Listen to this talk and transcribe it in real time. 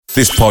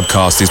This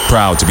podcast is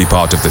proud to be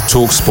part of the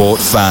TalkSport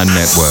Fan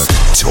Network.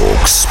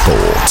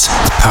 TalkSport.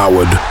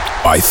 Powered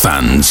by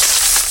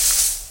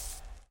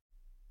fans.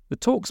 The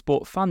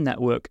TalkSport Fan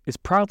Network is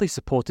proudly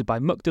supported by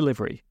Muck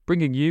Delivery,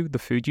 bringing you the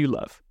food you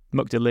love.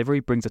 Muck Delivery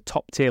brings a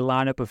top-tier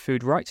lineup of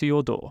food right to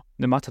your door.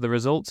 No matter the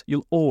result,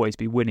 you'll always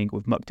be winning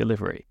with Muck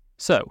Delivery.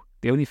 So,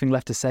 the only thing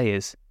left to say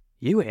is,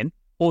 you in?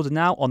 Order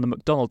now on the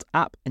McDonald's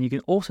app, and you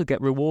can also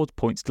get reward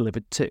points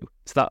delivered too.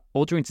 So that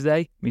ordering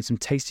today means some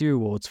tasty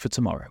rewards for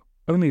tomorrow.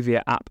 Only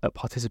via app at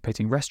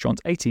participating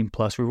restaurants. 18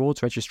 plus.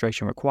 Rewards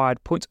registration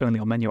required. Points only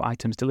on menu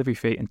items. Delivery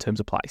fee and terms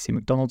apply. See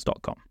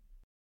mcdonalds.com.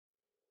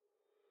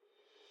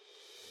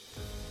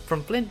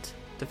 From Flint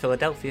to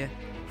Philadelphia,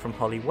 from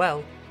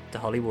Hollywell to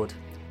Hollywood.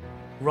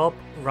 Rob,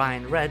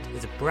 Ryan, Red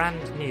is a brand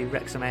new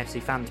Wrexham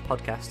AFC fans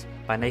podcast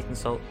by Nathan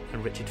Salt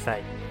and Richard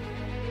Fay.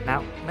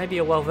 Now, maybe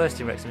you're well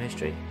versed in Wrexham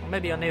history, or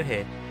maybe you're new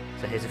here,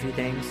 so here's a few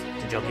things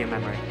to jog your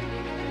memory.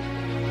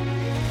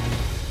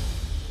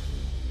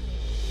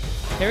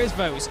 Here is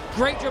Vose.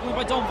 Great dribbling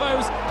by Don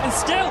Vose. And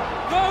still,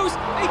 Vose,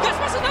 he gets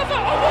past another.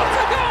 Oh, what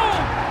a goal!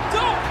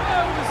 Don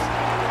Vose!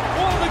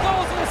 One of the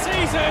goals of the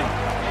season.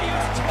 He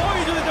has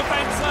toyed with the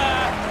defence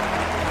there.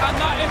 And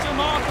that is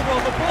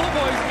remarkable. The ball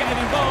boys are getting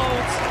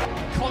involved.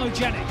 Conor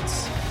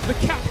Jennings, the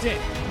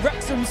captain,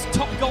 Wrexham's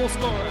top goal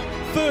scorer.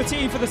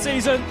 13 for the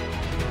season.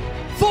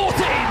 14!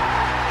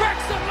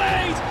 Wrexham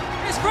lead!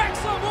 It's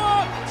Wrexham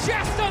 1,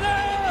 Chester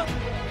 0!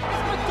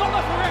 It's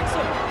McDonough for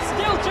Wrexham.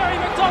 Still Jerry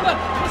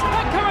McDonough. It's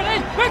not coming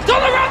in.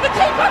 McDonough around the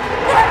keeper.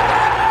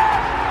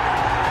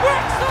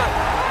 Wrexham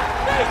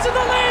beaten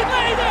the lead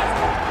leaders.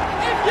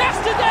 If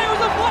yesterday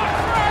was a Black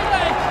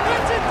Friday,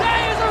 then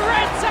today is a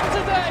Red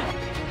Saturday.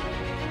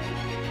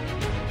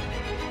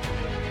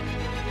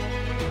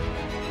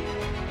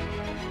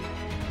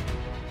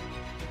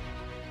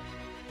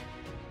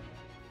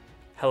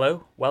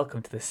 Hello,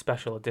 welcome to this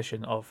special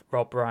edition of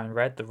Rob, Ryan,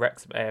 Red, the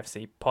Wrexham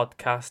AFC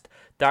podcast.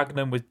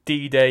 Dagenham was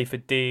D-Day for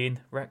Dean.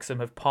 Wrexham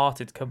have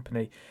parted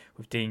company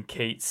with Dean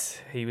Keates.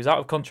 He was out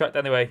of contract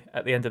anyway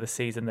at the end of the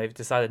season. They've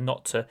decided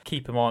not to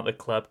keep him on at the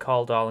club.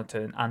 Carl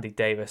Darlington and Andy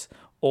Davis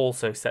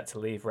also set to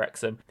leave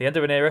Wrexham. The end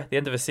of an era, the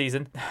end of a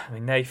season. I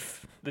mean,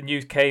 Nath, the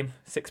news came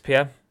 6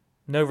 p.m.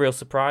 No real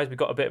surprise. We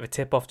got a bit of a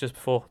tip-off just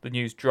before the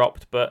news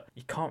dropped, but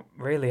you can't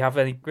really have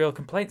any real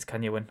complaints,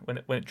 can you, when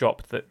it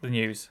dropped, the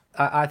news?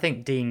 I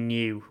think Dean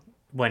knew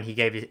when he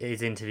gave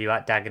his interview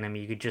at Dagenham.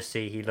 You could just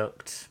see he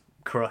looked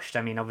crushed.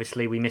 I mean,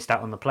 obviously, we missed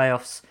out on the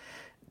playoffs.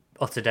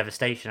 Utter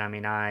devastation. I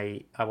mean,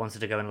 I wanted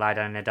to go and lie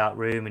down in a dark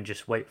room and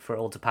just wait for it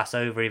all to pass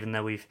over, even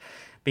though we've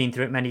been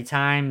through it many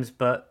times.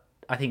 But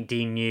I think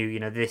Dean knew,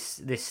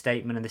 this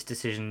statement and this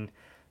decision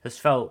has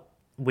felt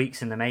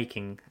weeks in the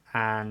making,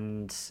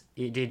 and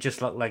it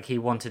just looked like he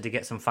wanted to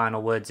get some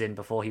final words in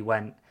before he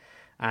went.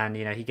 And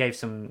he gave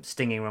some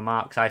stinging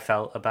remarks, I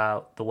felt,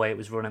 about the way it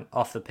was running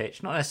off the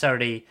pitch, not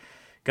necessarily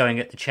going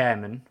at the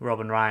chairman, Rob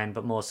and Ryan,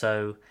 but more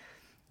so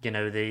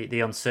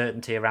the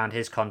uncertainty around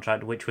his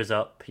contract, which was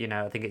up.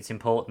 I think it's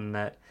important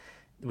that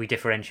we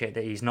differentiate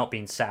that he's not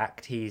been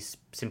sacked, he's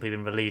simply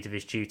been relieved of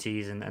his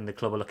duties, and the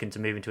club are looking to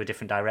move into a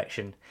different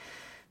direction.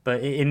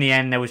 But in the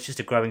end, there was just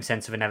a growing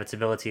sense of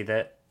inevitability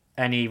that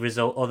any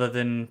result other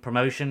than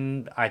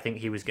promotion, I think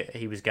he was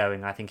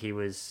going. I think he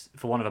was,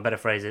 for want of a better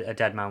phrase, a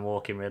dead man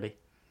walking, really.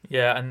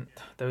 Yeah, and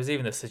there was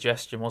even a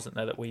suggestion, wasn't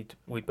there, that we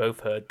both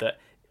heard that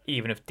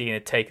even if Dean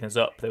had taken us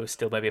up, there was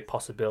still maybe a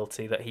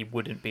possibility that he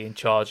wouldn't be in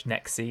charge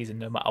next season,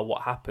 no matter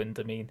what happened.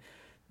 I mean,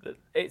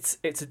 it's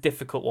a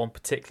difficult one,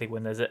 particularly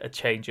when there's a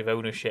change of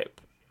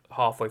ownership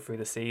halfway through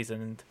the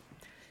season, and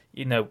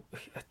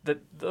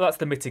that's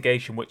the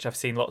mitigation which I've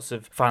seen lots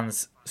of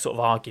fans sort of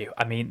argue.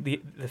 I mean,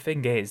 the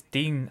thing is,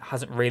 Dean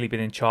hasn't really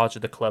been in charge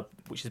of the club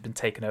which has been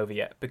taken over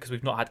yet, because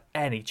we've not had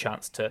any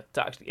chance to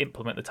actually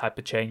implement the type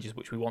of changes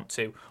which we want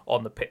to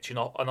on the pitch and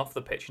off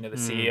the pitch. The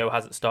CEO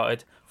hasn't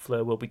started.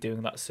 Fleur will be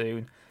doing that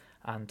soon.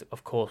 And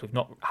of course, we've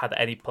not had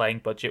any playing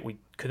budget. We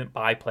couldn't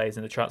buy players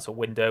in the transfer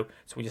window,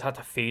 so we just had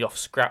to feed off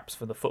scraps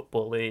from the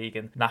Football League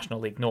and National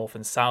League North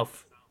and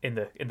South in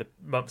the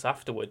months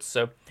afterwards.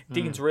 So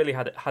Dean's really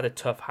had a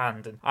tough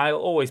hand, and I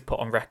always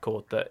put on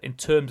record that in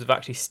terms of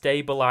actually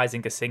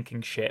stabilising a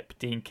sinking ship,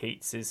 Dean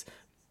Keates is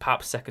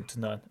perhaps second to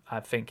none.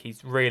 I think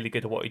he's really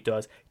good at what he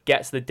does,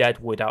 gets the dead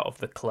wood out of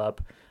the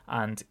club,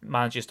 and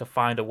manages to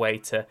find a way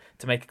to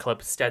make a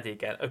club steady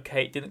again.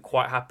 Okay, it didn't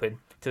quite happen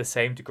to the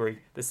same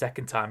degree the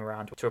second time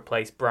around to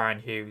replace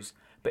Brian Hughes,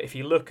 but if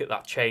you look at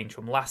that change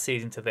from last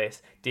season to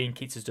this, Dean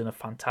Keates has done a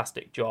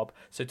fantastic job.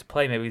 So to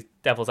play maybe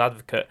devil's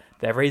advocate,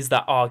 there is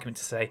that argument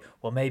to say,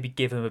 well, maybe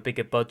give him a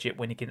bigger budget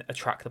when he can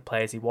attract the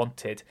players he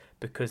wanted,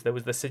 because there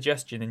was the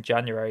suggestion in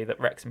January that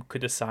Wrexham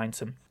could have signed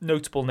some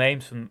notable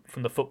names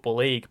from the Football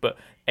League, but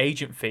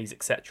agent fees,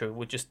 etc.,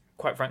 were just,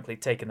 quite frankly,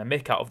 taking the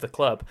mick out of the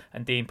club,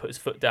 and Dean put his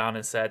foot down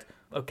and said,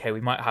 okay,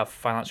 we might have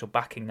financial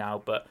backing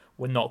now, but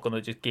we're not going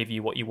to just give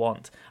you what you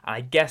want. And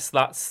I guess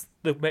that's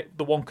the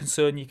one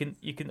concern you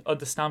can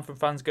understand from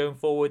fans going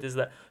forward, is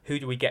that who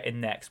do we get in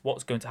next?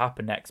 What's going to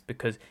happen next?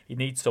 Because you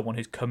need someone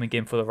who's coming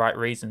in for the right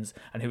reasons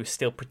and who is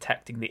still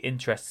protecting the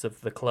interests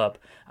of the club.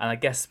 And I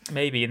guess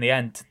maybe in the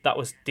end that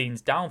was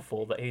Dean's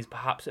downfall, that he's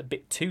perhaps a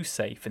bit too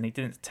safe and he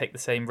didn't take the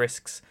same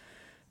risks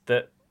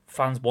that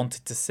fans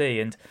wanted to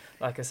see. And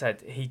like I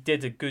said, he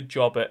did a good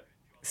job at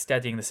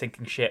steadying the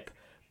sinking ship,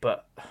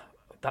 but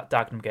that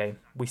Dagenham game,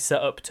 we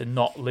set up to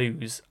not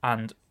lose,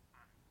 and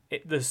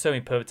there's so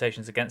many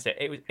permutations against it.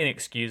 It was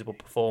inexcusable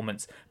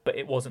performance, but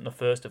it wasn't the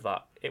first of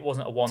that. It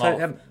wasn't a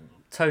one-off.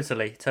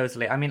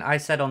 Totally. I mean, I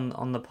said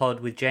on the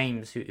pod with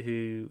James,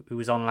 who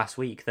was on last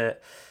week,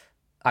 that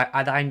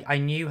I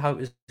knew how it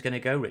was going to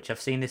go, Rich. I've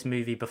seen this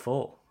movie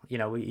before. You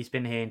know, he's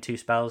been here in 2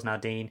 spells now,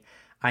 Dean.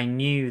 I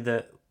knew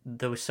that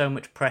there was so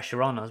much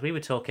pressure on us. We were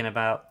talking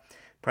about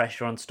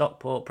pressure on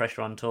Stockport,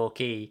 pressure on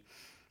Torquay.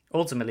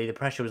 Ultimately, the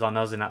pressure was on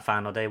us in that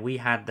final day. We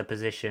had the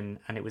position,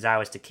 and it was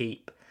ours to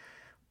keep.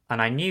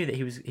 And I knew that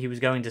he was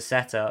going to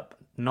set up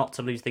not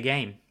to lose the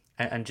game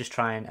and just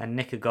try and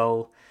nick a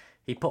goal.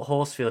 He put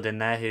Horsfield in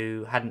there,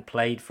 who hadn't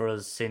played for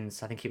us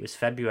since, I think it was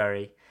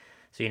February.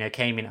 So, you know,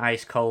 came in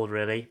ice cold,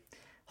 really.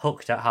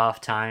 Hooked at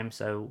half-time,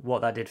 so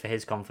what that did for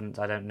his confidence,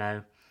 I don't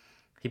know.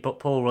 He put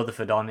Paul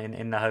Rutherford on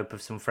in the hope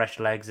of some fresh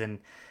legs, and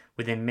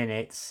within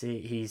minutes,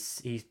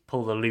 he's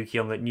pulled a Luke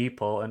Young at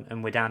Newport,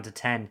 and we're down to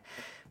 10.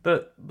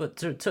 But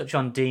to touch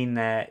on Dean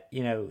there,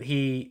 you know,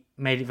 he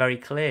made it very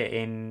clear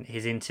in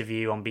his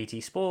interview on BT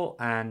Sport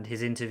and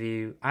his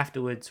interview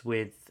afterwards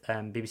with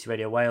BBC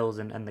Radio Wales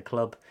and the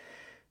club,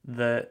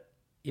 that,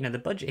 you know, the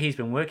budget he's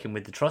been working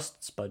with, the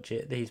Trust's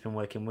budget that he's been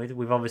working with,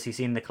 we've obviously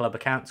seen the club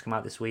accounts come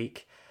out this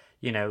week.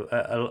 You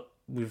know,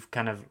 we've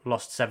kind of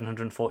lost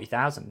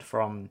 740,000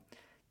 from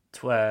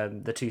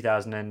the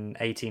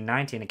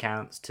 2018-19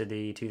 accounts to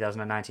the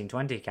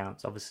 2019-20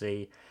 accounts.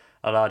 Obviously,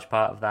 a large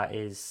part of that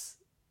is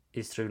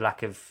through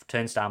lack of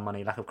turnstile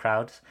money, lack of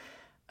crowds.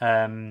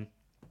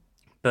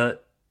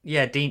 But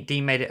yeah,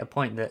 Dean made it a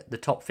point that the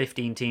top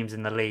 15 teams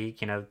in the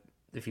league, you know,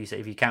 if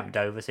you count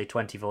Dover, say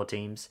 24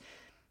 teams,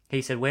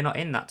 he said we're not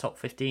in that top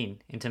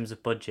 15 in terms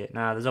of budget.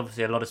 Now, there's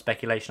obviously a lot of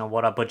speculation on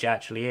what our budget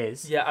actually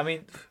is. Yeah, I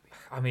mean,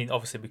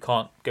 obviously we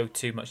can't go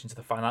too much into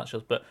the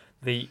financials, but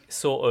the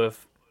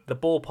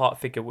ballpark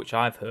figure which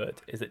I've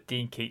heard is that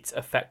Dean Keates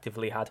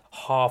effectively had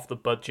half the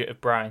budget of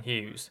Brian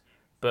Hughes,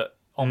 but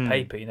on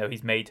paper, you know,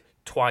 he's made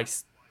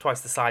twice the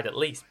side at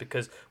least,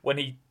 because when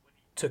he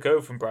took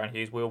over from Brian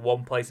Hughes, we were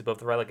 1 place above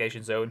the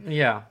relegation zone.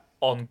 Yeah.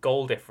 On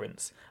goal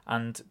difference,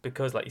 and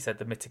because, like you said,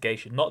 the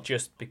mitigation, not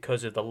just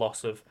because of the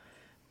loss of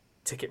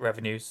ticket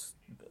revenues,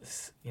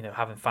 you know,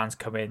 having fans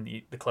come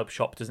in, the club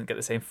shop doesn't get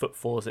the same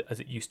footfall as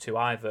it used to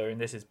either,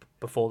 and this is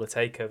before the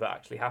takeover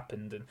actually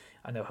happened. And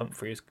I know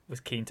Humphrey was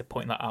keen to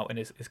point that out in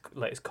his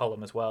latest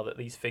column as well, that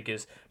these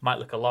figures might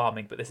look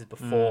alarming, but this is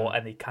before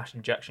any cash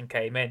injection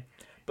came in.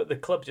 But the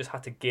club just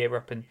had to gear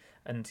up, and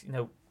you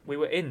know, we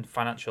were in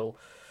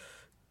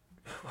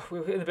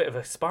a bit of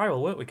a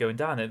spiral, weren't we, going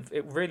down?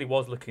 It really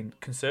was looking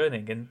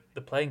concerning, and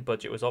the playing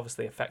budget was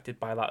obviously affected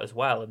by that as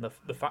well. And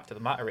the fact of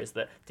the matter is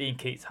that Dean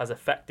Keates has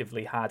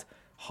effectively had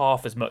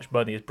half as much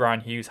money as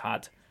Brian Hughes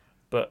had.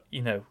 But,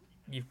 you know,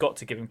 you've got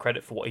to give him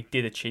credit for what he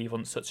did achieve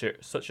on such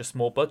a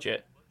small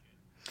budget.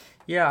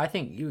 Yeah, I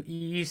think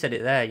you said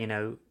it there, you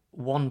know,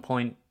 1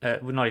 point,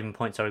 not even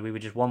point, sorry, we were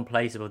just 1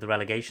 place above the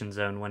relegation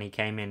zone when he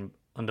came in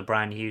under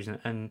Brian Hughes,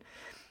 and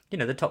you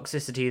know, the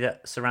toxicity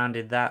that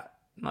surrounded that,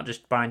 not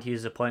just Brian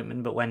Hughes'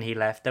 appointment, but when he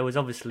left, there was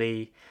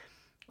obviously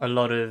a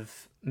lot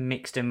of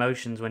mixed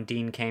emotions when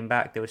Dean came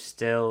back. There was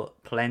still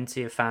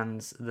plenty of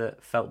fans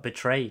that felt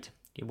betrayed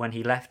when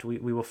he left. We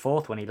were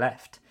 4th when he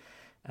left,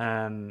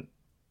 and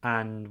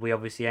we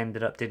obviously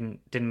ended up didn't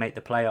make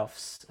the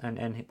playoffs.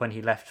 And when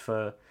he left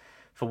for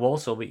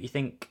Walsall, but you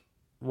think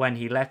when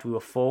he left, we were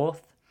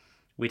 4th.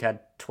 We'd had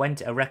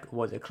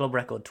a club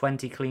record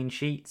 20 clean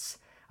sheets.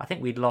 I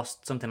think we'd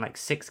lost something like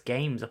 6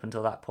 games up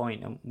until that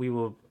point, and we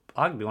were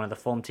arguably one of the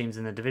form teams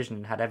in the division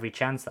and had every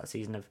chance that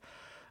season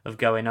of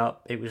going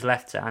up. It was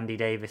left to Andy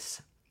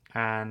Davis,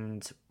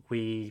 and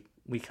we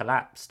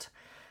collapsed.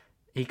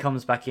 He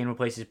comes back in,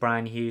 replaces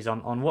Brian Hughes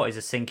on what is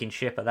a sinking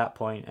ship at that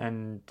point,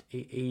 and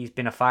he's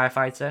been a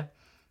firefighter,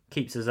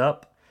 keeps us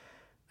up.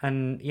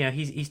 And, you know,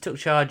 he's took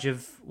charge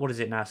of, what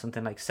is it now,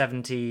 something like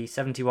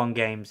 71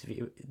 games,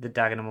 the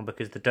Dagenham one,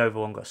 because the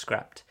Dover one got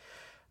scrapped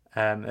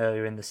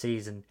earlier in the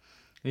season.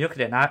 You look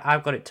at it, and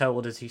I've got it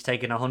totaled as he's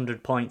taken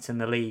 100 points in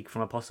the league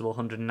from a possible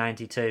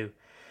 192.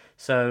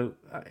 So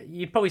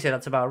you'd probably say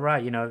that's about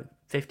right, you know,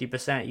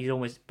 50%. He's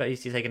almost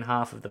basically taken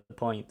half of the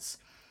points.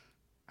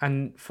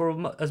 And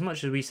for as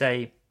much as we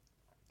say,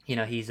 you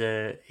know, he's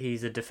a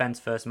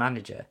defence-first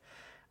manager,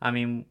 I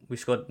mean, we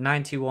scored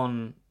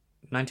 91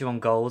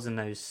 goals in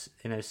those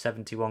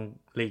 71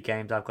 league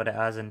games, I've got it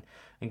as, and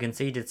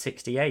conceded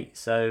 68.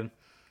 So,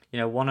 you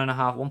know,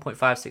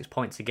 1.56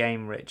 points a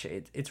game, Rich.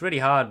 It's really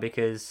hard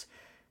because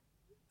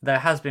there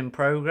has been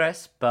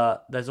progress,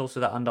 but there's also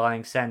that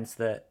underlying sense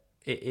that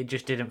it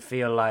just didn't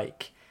feel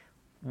like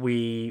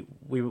we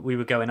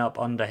were going up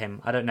under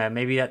him. I don't know.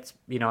 Maybe that's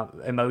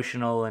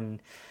emotional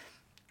and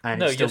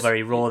No, it's still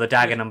very raw, the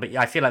Dagenham, but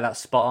I feel like that's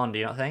spot on. Do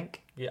you not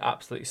think? You're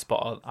absolutely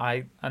spot on.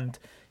 I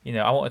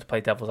wanted to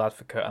play devil's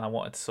advocate, and I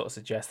wanted to sort of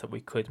suggest that we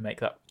could make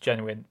that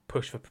genuine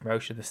push for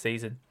promotion this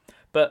season.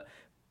 But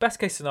best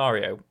case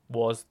scenario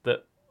was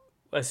that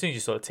as soon as you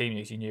saw the team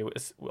news, you knew it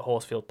was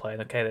Horsfield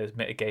playing. Okay, there was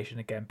mitigation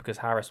again because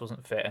Harris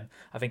wasn't fit, and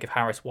I think if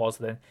Harris was,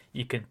 then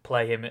you can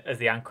play him as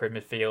the anchor in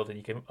midfield, and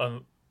you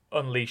can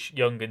unleash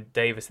Young and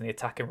Davis in the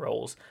attacking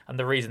roles. And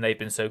the reason they've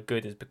been so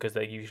good is because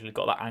they usually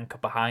got that anchor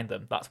behind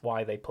them. That's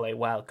why they play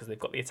well, because they've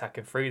got the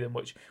attacking freedom,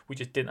 which we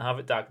just didn't have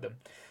at Dagenham.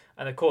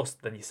 And of course,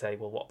 then you say,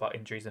 well, what about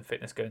injuries and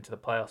fitness going to the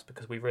playoffs?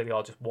 Because we really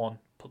are just one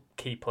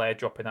key player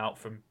dropping out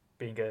from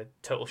being a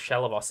total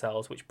shell of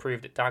ourselves, which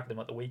proved at Dagenham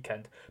at the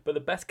weekend. But the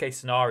best case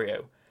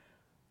scenario,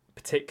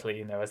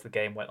 particularly as the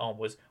game went on,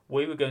 was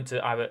we were going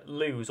to either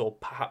lose or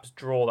perhaps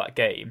draw that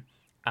game,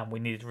 and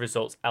we needed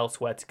results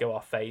elsewhere to go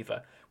our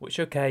favour. Which,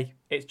 okay,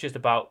 it's just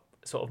about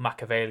sort of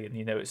Machiavellian.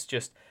 It's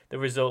just the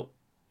result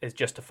is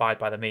justified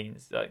by the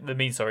means. The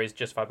means, is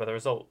justified by the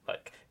result.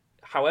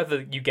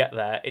 However you get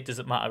there, it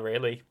doesn't matter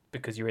really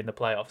because you're in the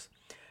playoffs.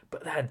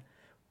 But then,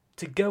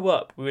 to go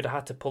up, we would have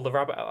had to pull the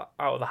rabbit out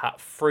of the hat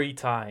 3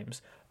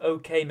 times.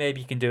 Okay,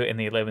 maybe you can do it in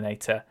the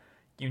Eliminator.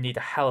 You need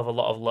a hell of a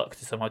lot of luck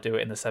to somehow do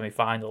it in the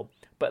semi-final.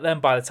 But then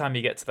by the time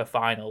you get to the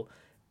final,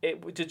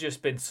 it would have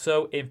just been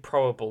so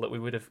improbable that we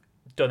would have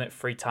done it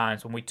 3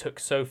 times when we took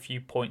so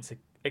few points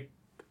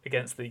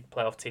against the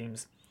playoff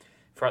teams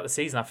throughout the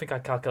season. I think I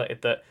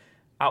calculated that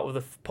out of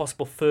the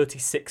possible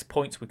 36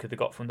 points we could have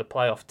got from the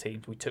playoff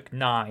teams, we took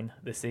 9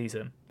 this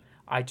season.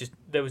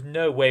 There was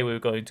no way we were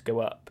going to go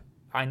up.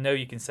 I know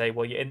you can say,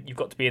 well, you've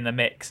got to be in the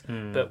mix,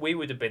 but we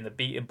would have been the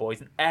beaten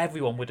boys, and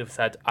everyone would have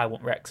said, I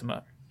want Wrexham.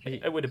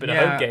 It would have been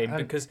a home game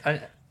because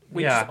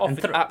we just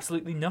offered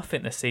absolutely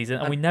nothing this season,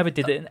 and we never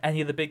did it in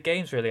any of the big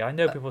games, really. I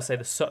know people say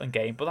the Sutton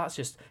game, but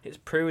it's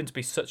proven to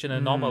be such an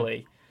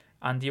anomaly.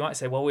 And you might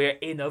say, well, we're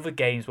in other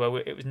games where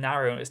it was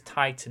narrow and it was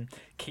tight, and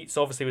Keates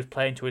obviously was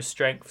playing to his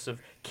strengths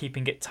of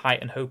keeping it tight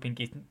and hoping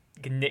he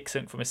can nick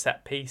something from a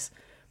set piece.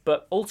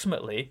 But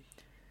ultimately,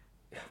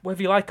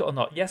 whether you like it or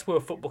not, yes, we're a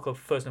football club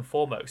first and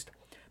foremost,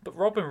 but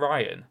Rob and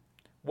Ryan,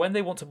 when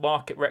they want to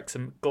market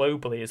Wrexham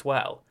globally as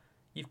well,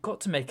 you've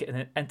got to make it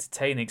an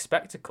entertaining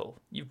spectacle.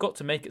 You've got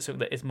to make it something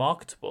that is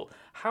marketable.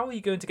 How are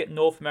you going to get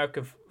North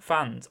American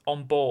fans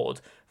on board,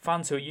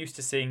 fans who are used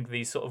to seeing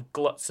these sort of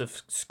gluts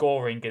of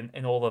scoring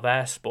in all of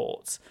their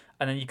sports,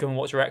 and then you come and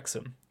watch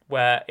Wrexham,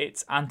 where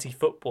it's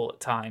anti-football at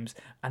times,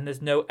 and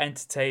there's no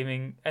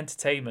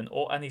entertainment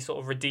or any sort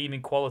of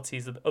redeeming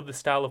qualities of the other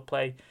style of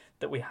play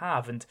that we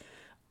have. And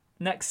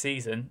next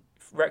season,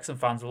 Wrexham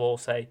fans will all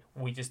say,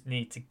 we just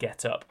need to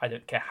get up. I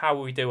don't care how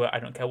we do it. I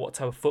don't care what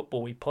type of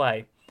football we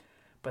play.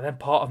 But then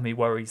part of me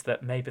worries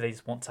that maybe they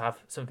just want to have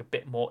something a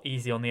bit more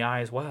easy on the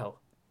eye as well.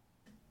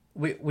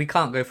 We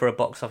can't go for a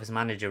box office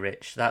manager,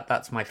 Rich.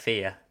 That's my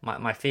fear.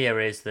 My fear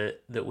is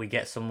that we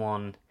get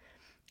someone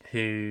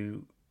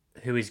who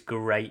is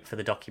great for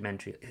the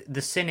documentary.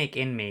 The cynic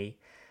in me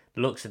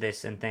looks at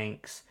this and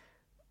thinks,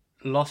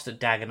 lost at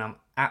Dagenham,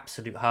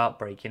 absolute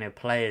heartbreak.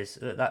 Players,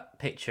 that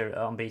picture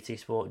on BT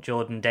Sport,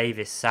 Jordan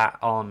Davis sat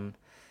on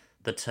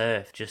the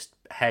turf, just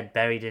head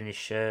buried in his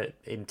shirt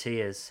in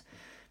tears.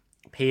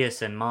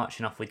 Pearson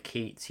marching off with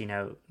Keates,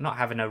 not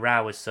having a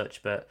row as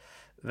such, but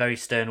very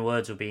stern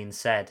words were being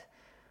said.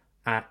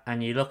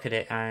 And you look at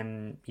it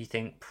and you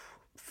think,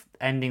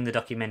 ending the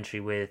documentary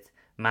with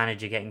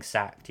manager getting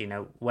sacked,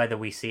 whether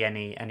we see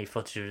any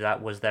footage of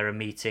that, was there a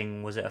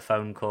meeting, was it a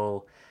phone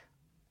call?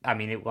 I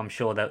mean, I'm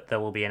sure that there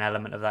will be an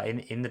element of that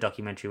in the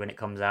documentary when it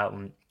comes out,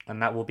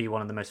 and that will be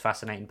one of the most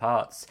fascinating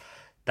parts.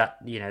 That,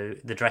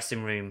 the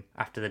dressing room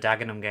after the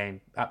Dagenham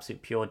game,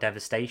 absolute pure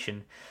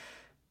devastation.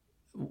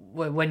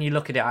 When you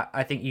look at it,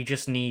 I think you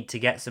just need to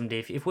get somebody.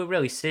 If we're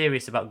really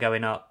serious about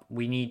going up,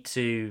 we need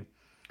to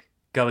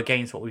go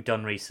against what we've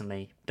done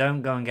recently.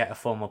 Don't go and get a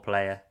former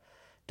player.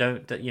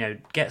 Don't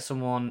get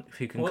someone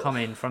who can come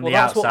in from the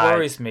outside. That's what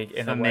worries me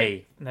in a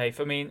way, Nath.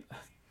 I mean,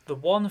 the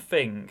one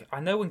thing I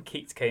know, when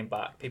Keates came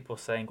back, people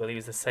were saying, well, he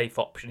was the safe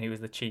option, he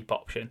was the cheap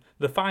option.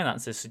 The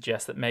finances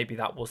suggest that maybe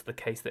that was the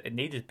case, that it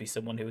needed to be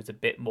someone who was a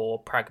bit more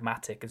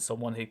pragmatic and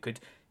someone who could,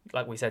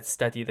 like we said,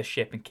 steady the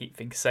ship and keep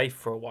things safe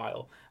for a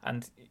while.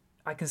 And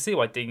I can see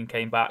why Deegan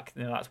came back.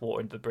 That's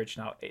water under the bridge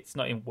now. It's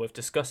not even worth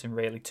discussing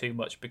really too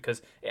much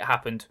because it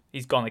happened.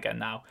 He's gone again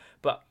now.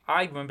 But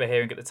I remember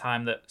hearing at the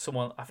time that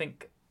someone,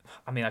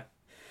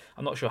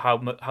 I'm not sure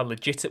how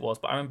legit it was,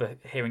 but I remember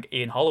hearing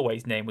Ian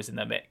Holloway's name was in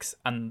the mix,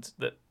 and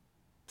that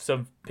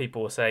some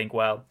people were saying,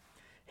 well,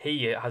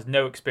 he has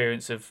no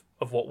experience of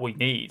what we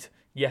need.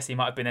 Yes, he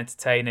might have been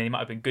entertaining, he might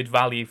have been good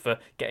value for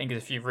getting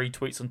us a few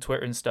retweets on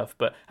Twitter and stuff,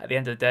 but at the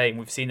end of the day, and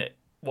we've seen it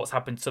what's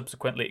happened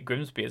subsequently at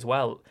Grimsby as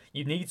well.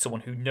 You need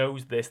someone who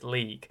knows this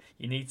league.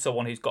 You need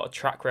someone who's got a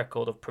track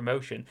record of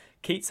promotion.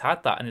 Keates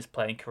had that in his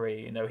playing career.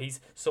 You know, he's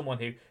someone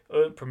who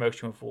earned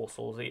promotion with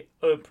Walsall. He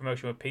earned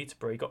promotion with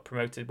Peterborough. He got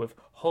promoted with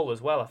Hull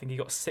as well. I think he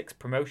got 6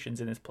 promotions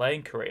in his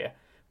playing career,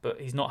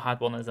 but he's not had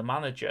one as a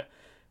manager.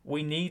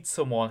 We need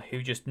someone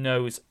who just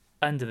knows,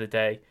 end of the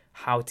day,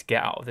 how to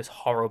get out of this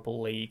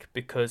horrible league,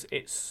 because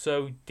it's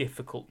so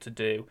difficult to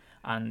do,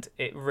 and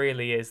it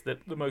really is the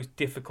most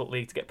difficult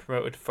league to get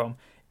promoted from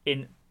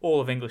in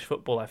all of English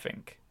football, I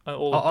think, and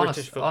all of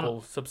British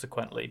football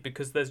subsequently,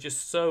 because there's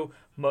just so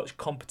much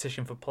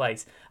competition for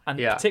place. And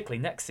particularly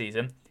next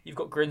season, you've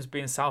got Grimsby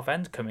and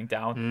Southend coming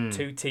down,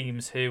 2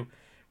 teams who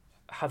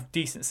have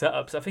decent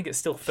setups. I think it's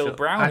still Phil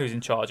Brown who's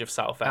in charge of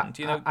Southend.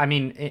 I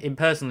mean, in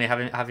personally,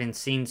 having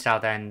seen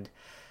Southend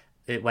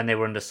when they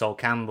were under Sol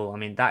Campbell, I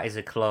mean, that is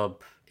a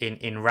club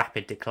in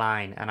rapid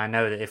decline, and I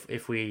know that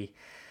if we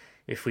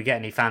get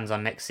any fans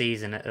on next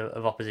season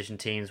of opposition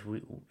teams,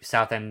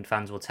 Southend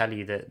fans will tell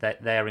you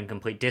that they're in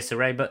complete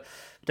disarray. But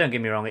don't get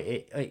me wrong,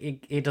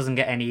 it doesn't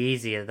get any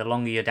easier. The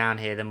longer you're down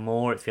here, the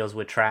more it feels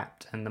we're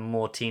trapped, and the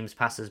more teams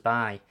pass us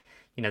by.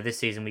 You know, this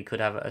season we could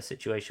have a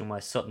situation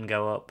where Sutton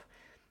go up,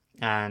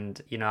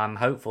 and you know, I'm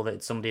hopeful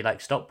that somebody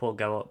like Stockport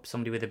go up,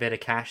 somebody with a bit of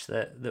cash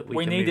that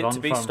we can need move it on to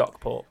be from.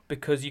 Stockport,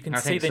 because you can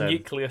see the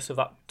nucleus of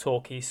that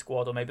Torquay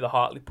squad, or maybe the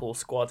Hartlepool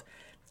squad,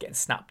 getting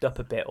snapped up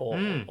a bit, or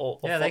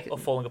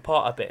falling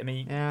apart a bit. I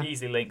mean,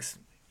 easily links.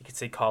 You could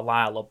see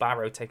Carlisle or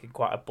Barrow taking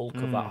quite a bulk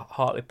of that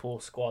Hartlepool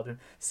squad, and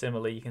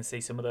similarly, you can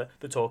see some of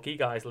the Torquay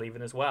guys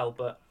leaving as well.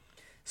 But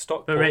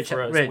Stockport,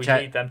 for us, we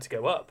need them to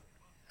go up.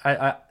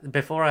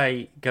 Before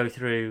I go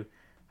through,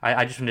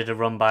 I just wanted to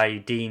run by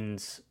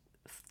Dean's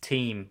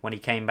team when he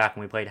came back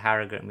and we played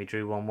Harrogate and we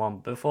drew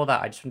 1-1. Before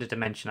that, I just wanted to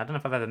mention, I don't know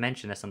if I've ever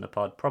mentioned this on the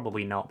pod,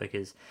 probably not,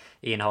 because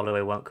Ian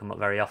Holloway won't come up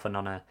very often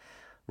on a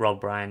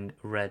Rob Bryan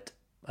Red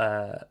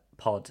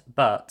pod,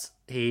 but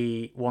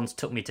he once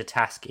took me to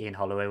task, Ian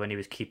Holloway, when he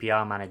was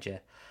QPR manager,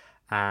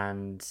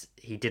 and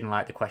he didn't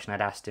like the question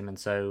I'd asked him, and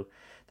so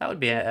that would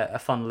be a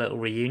fun little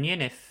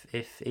reunion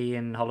if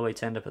Ian Holloway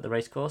turned up at the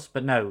racecourse.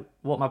 But no,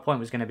 what my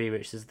point was going to be,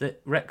 Rich, is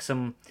that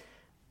Wrexham,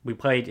 we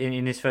played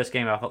in his first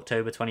game of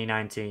October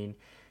 2019.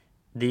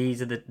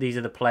 These are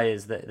the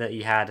players that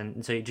he had,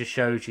 and so it just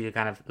shows you the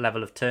kind of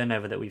level of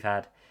turnover that we've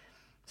had.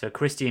 So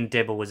Christian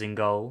Dibble was in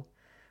goal.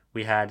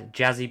 We had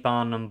Jazzy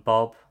Barnum,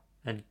 Bob,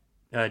 and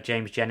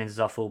James Jennings as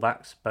our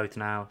fullbacks, both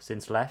now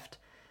since left.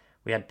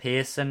 We had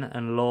Pearson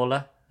and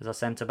Lawler as our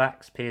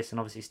centre-backs. Pearson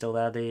obviously still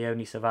there, the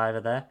only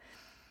survivor there.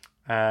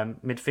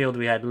 Midfield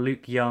we had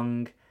Luke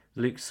Young,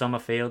 Luke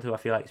Summerfield, who I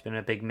feel like has been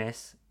a big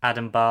miss.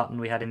 Adam Barton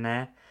we had in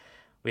there.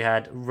 We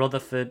had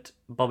Rutherford,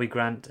 Bobby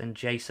Grant, and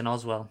Jason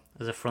Oswell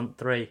as a front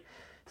 3.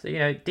 So, you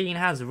know, Dean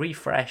has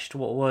refreshed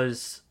what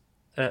was...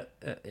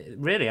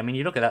 really, I mean,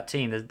 you look at that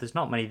team, there's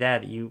not many there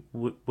that you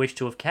wish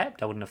to have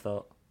kept, I wouldn't have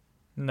thought.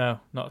 No,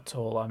 not at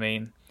all. I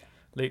mean,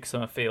 Luke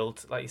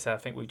Summerfield, like you said, I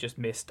think we just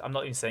missed... I'm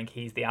not even saying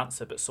he's the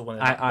answer, but someone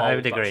in that mould, I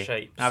would agree. That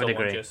shape. I would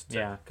someone agree. Just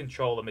to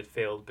control the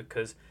midfield,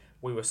 because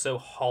we were so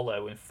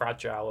hollow and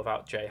fragile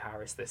without Jay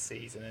Harris this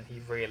season, and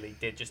he really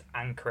did just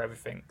anchor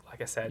everything.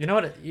 Like I said, you know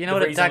what at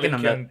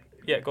Dagenham.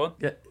 Yeah, go on.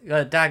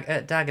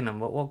 At Dagenham,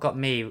 what got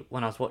me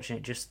when I was watching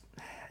it, just,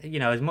 you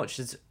know, as much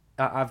as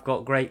I've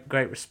got great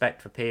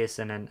respect for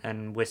Pearson,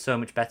 and we're so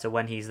much better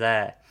when he's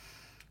there,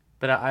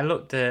 but I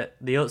looked at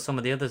some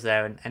of the others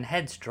there, and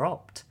heads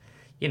dropped.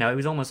 You know, it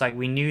was almost like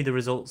we knew the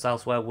results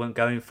elsewhere weren't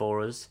going for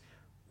us.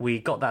 We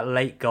got that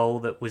late goal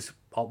that was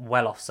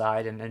well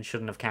offside and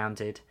shouldn't have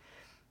counted.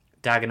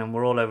 Dagenham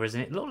were all over us,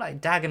 and it looked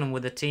like Dagenham were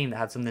the team that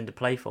had something to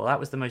play for.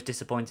 That was the most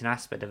disappointing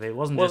aspect of it. It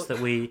wasn't just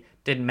that we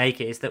didn't make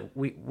it, it's that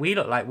we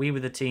looked like we were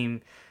the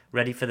team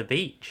ready for the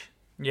beach.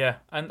 Yeah,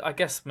 and I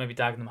guess maybe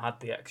Dagenham had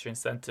the extra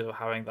incentive of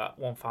having that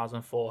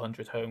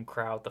 1,400 home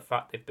crowd, the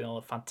fact they've been on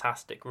a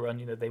fantastic run.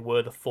 You know, they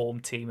were the form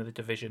team of the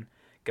division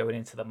going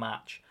into the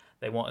match.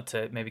 They wanted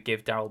to maybe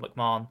give Daryl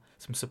McMahon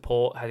some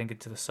support heading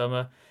into the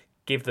summer,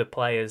 give the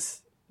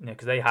players... You know,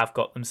 because they have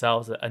got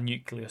themselves a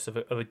nucleus of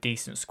a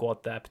decent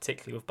squad there,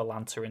 particularly with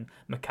Ballantyre and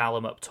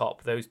McCallum up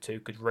top. Those two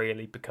could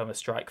really become a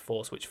strike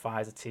force which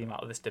fires a team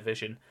out of this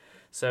division.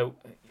 So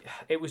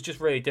it was just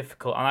really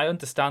difficult. And I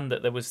understand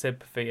that there was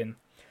sympathy, and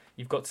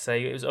you've got to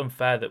say it was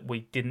unfair that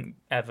we didn't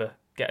ever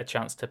get a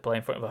chance to play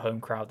in front of a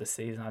home crowd this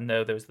season. I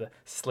know there was the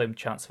slim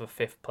chance of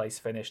a 5th place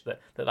finish that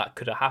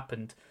could have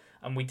happened,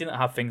 and we didn't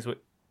have things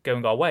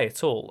going our way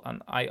at all.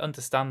 And I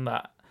understand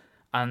that,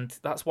 and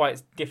that's why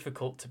it's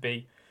difficult to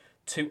be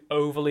too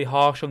overly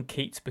harsh on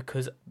Keates,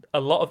 because a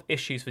lot of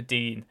issues for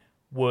Dean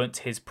weren't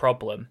his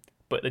problem,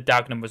 but the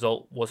Dagenham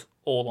result was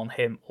all on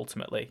him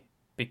ultimately,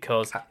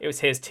 because it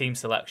was his team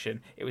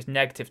selection, it was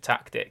negative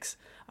tactics,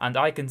 and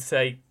I can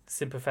say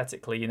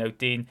sympathetically, you know,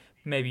 Dean,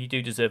 maybe you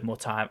do deserve more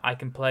time. I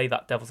can play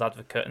that devil's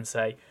advocate and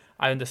say,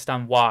 I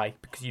understand why,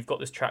 because you've got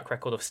this track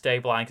record of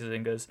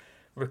stabilising us,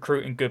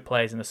 recruiting good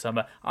players in the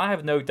summer. I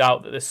have no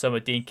doubt that this summer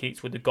Dean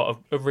Keates would have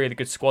got a really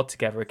good squad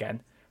together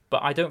again,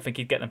 but I don't think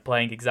he'd get them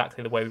playing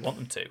exactly the way we want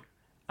them to.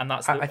 And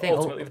that's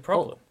ultimately the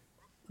problem.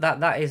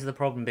 that is the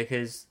problem,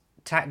 because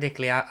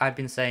tactically I've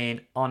been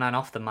saying on and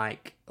off the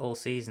mic all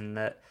season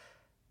that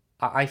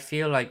I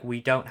feel like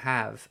we don't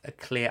have a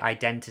clear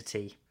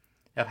identity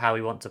of how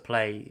we want to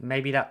play.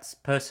 Maybe that's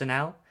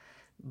personnel,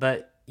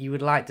 but you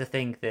would like to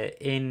think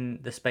that in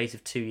the space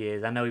of 2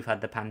 years, I know we've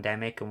had the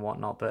pandemic and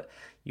whatnot, but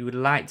you would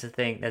like to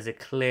think there's a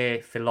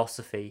clear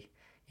philosophy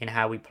in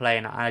how we play,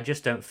 and I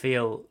just don't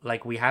feel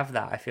like we have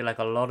that. I feel like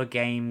a lot of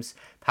games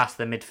pass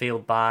the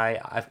midfield by.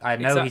 I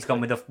know he's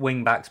gone with the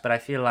wing backs, but I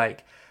feel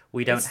like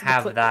we don't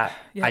have that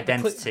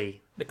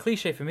identity. The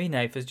cliche for me,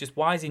 Nath, is just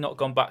why has he not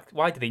gone back?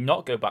 Why did he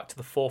not go back to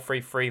the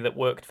 4-3-3 that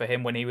worked for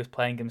him when he was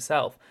playing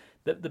himself?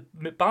 The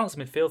balanced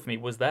midfield for me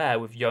was there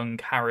with Young,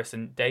 Harris,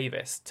 and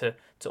Davis to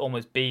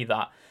almost be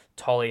that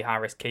Tolly,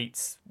 Harris,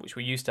 Keates, which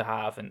we used to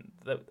have, and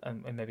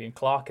maybe in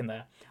Clark in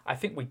there. I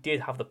think we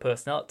did have the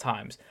personnel at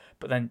times,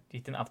 but then you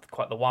didn't have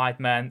quite the wide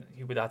men.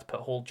 You would have to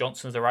put Hall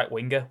Johnson as the right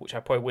winger, which I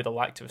probably would have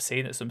liked to have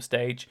seen at some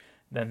stage.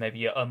 Then maybe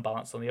you're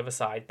unbalanced on the other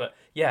side. But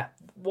yeah,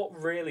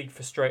 what really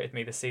frustrated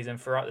me this season,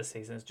 throughout the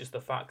season, is just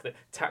the fact that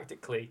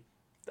tactically,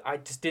 I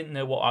just didn't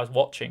know what I was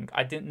watching.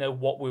 I didn't know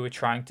what we were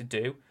trying to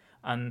do.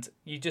 And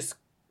you just,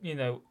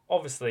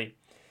 obviously,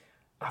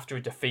 after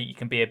a defeat, you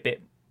can be a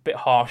bit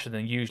harsher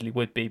than usually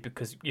would be,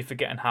 because you're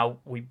forgetting how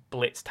we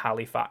blitzed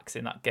Halifax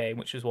in that game,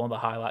 which was one of the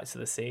highlights of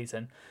the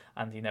season.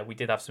 And, we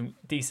did have some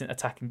decent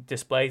attacking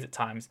displays at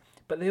times,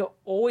 but they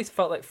always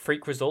felt like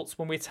freak results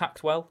when we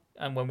attacked well,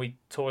 and when we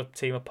tore a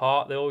team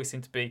apart, there always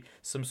seemed to be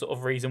some sort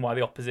of reason why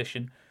the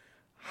opposition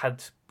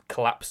had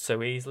collapsed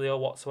so easily or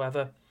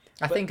whatsoever.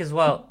 I think as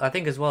well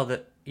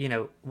that,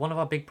 one of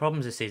our big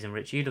problems this season,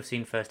 Rich, you'd have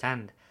seen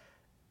firsthand,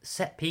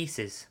 set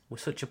pieces were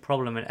such a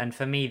problem, and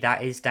for me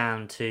that is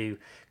down to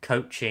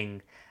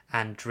coaching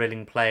and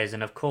drilling players,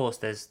 and of course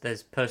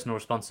there's personal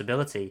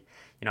responsibility.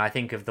 I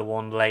think of the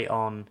one late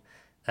on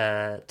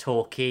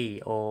Torquay,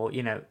 or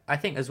I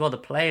think as well the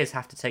players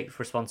have to take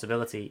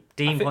responsibility.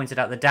 Dean pointed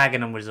out the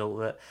Dagenham result,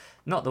 that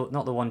not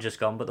the one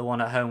just gone, but the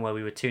one at home where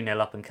we were 2-0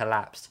 up and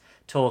collapsed.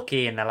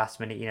 Torquay in the last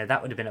minute,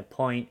 that would have been a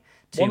point.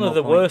 One of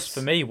the worst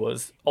for me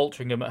was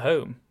Altrincham at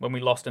home when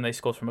we lost and they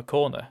scored from a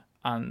corner,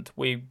 and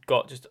we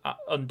got just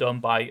undone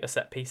by a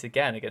set piece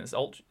again against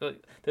Altrincham.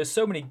 There's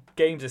so many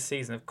games this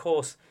season. Of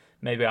course,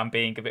 maybe I'm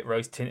being a bit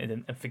rose-tinted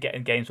and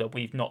forgetting games where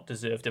we've not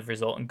deserved a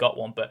result and got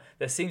one, but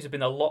there seems to have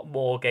been a lot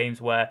more games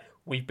where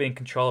we've been in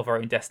control of our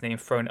own destiny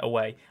and thrown it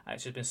away, and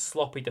it's just been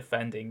sloppy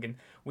defending. And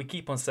we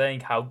keep on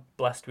saying how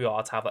blessed we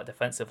are to have that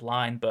defensive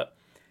line, but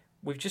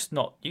we've just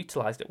not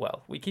utilised it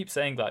well. We keep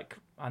saying,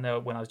 I know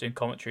when I was doing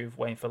commentary with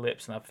Wayne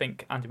Phillips, and I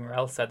think Andy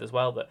Morrell said as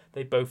well, that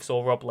they both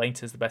saw Rob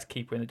Lainton as the best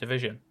keeper in the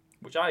division,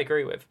 which I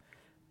agree with.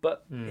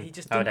 But he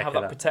just didn't have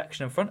that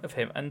protection in front of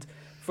him. And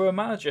for a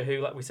manager who,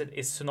 like we said,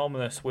 is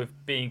synonymous with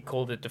being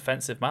called a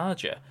defensive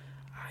manager,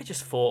 I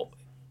just thought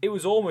it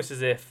was almost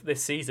as if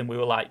this season we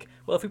were like,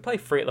 well, if we play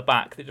three at the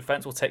back, the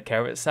defence will take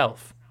care of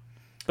itself.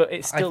 But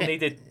it still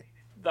needed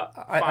that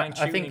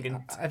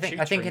fine-tuning I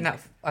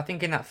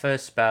think in that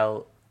first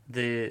spell,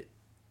 the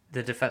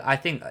defense. I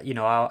think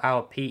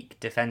our peak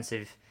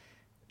defensive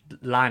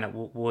lineup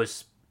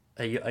was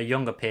a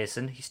younger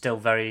Pearson. He's still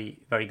very,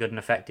 very good and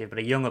effective, but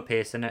a younger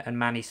Pearson and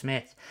Manny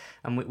Smith,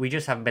 and we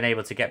just haven't been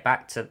able to get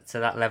back to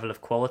that level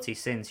of quality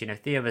since.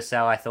 Theo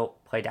Vassell, I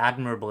thought, played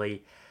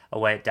admirably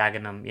away at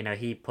Dagenham.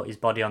 He put his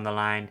body on the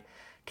line.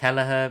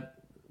 Kelleher,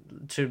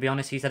 to be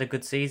honest, he's had a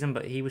good season,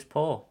 but he was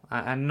poor,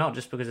 and not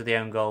just because of the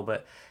own goal,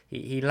 but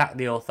he lacked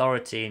the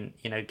authority.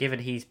 And given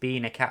he's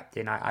been a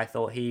captain, I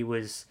thought he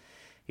was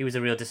a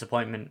real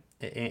disappointment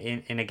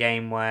in a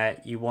game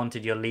where you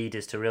wanted your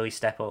leaders to really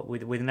step up.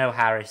 With no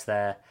Harris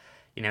there,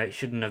 it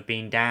shouldn't have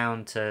been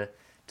down to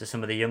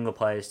some of the younger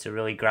players to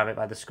really grab it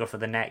by the scruff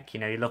of the neck.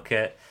 You look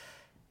at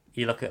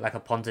like a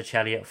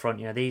Ponticelli up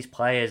front. These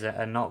players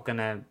are not going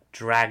to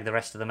drag the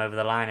rest of them over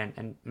the line,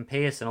 and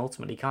Pearson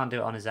ultimately can't do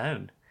it on his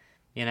own.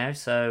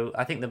 So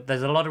I think that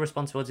there's a lot of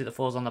responsibility that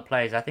falls on the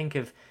players. I think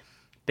of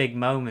big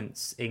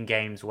moments in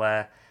games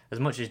where, as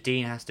much as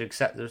Dean has to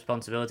accept the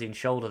responsibility and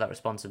shoulder that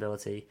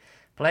responsibility,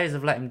 players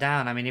have let him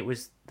down. I mean, it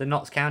was the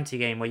Notts County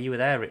game where you were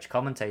there, Rich,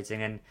 commentating,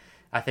 and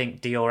I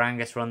think Dior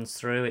Angus runs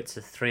through. It's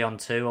a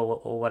 3-on-2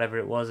 or whatever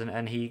it was,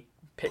 and he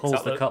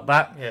pulls the cut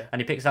back,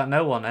 and he picks out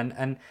no one.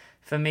 And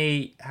for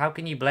me, how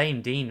can you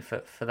blame Dean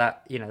for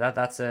that?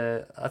 That's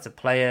a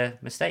player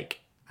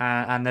mistake.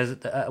 And there's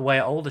away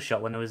at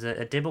Aldershot when there was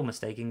a Dibble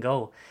mistake in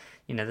goal.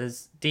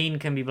 Dean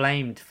can be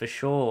blamed for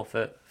sure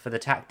for the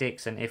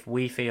tactics, and if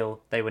we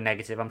feel they were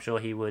negative, I'm sure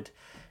he would,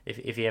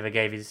 if he ever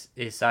gave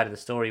his side of the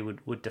story,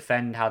 would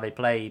defend how they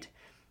played,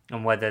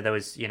 and whether there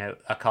was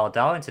a Carl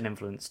Darlington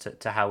influence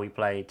to how we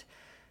played,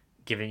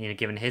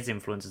 given his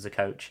influence as a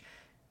coach.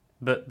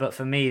 But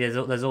for me,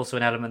 there's also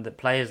an element that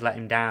players let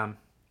him down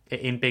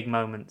in big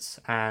moments,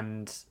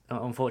 and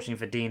unfortunately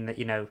for Dean,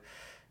 that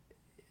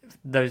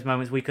those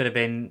moments we could have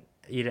been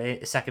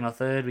second or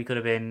third, we could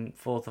have been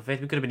fourth or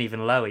fifth, we could have been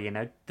even lower.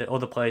 The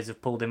other players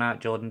have pulled him out.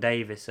 Jordan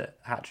Davis at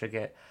hat-trick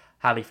at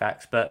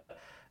Halifax, but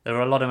there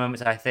were a lot of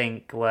moments I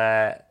think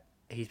where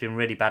he's been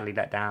really badly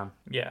let down.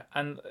 Yeah,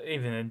 and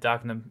even in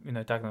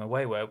Dagenham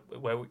away, where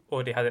we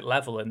already had it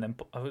level, and then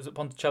I was at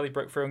Ponticelli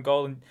broke through and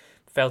goal and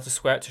failed to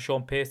square it to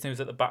Sean Pearson, who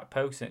was at the back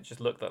post, and it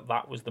just looked like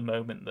that was the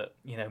moment that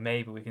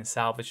maybe we can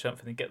salvage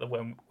something and get the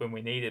win when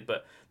we need it,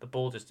 but the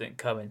ball just didn't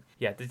come in.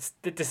 Yeah,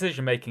 the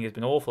decision making has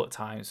been awful at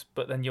times,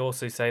 but then you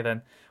also say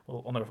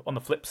well, on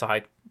the flip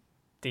side,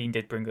 Dean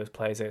did bring those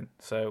players in,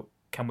 so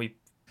can we,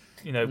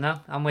 No,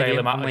 I'm with bail you.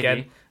 him out I'm with again?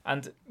 you.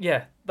 And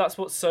yeah, that's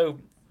what's so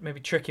maybe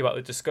tricky about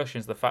the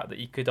discussions, the fact that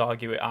you could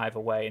argue it either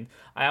way. And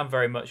I am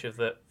very much of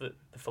the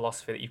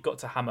philosophy that you've got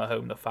to hammer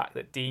home the fact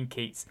that Dean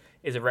Keates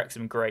is a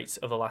Wrexham great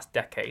of the last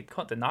decade.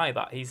 Can't deny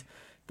that. He's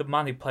the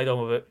man who played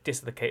on with a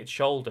dislocated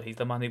shoulder. He's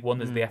the man who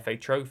won us the FA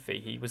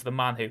Trophy. He was the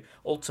man who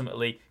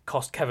ultimately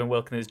cost Kevin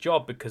Wilkin his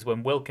job, because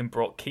when Wilkin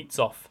brought Keates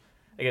off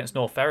against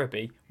North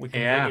Ferriby, we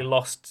completely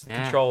lost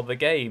control of the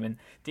game. And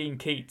Dean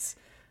Keates,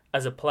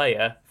 as a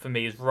player, for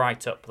me, is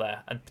right up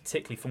there. And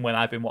particularly from when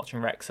I've been watching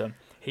Wrexham,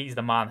 he's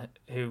the man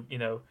who,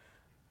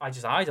 I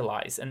just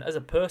idolise. And as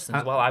a person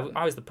as well,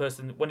 I was the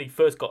person, when he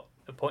first got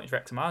appointed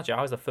Wrexham manager,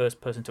 I was the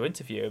first person to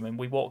interview him, and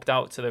we walked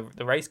out to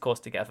the racecourse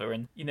together,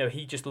 and,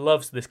 he just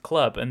loves this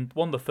club. And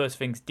one of the first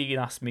things Dean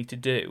asked me to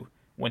do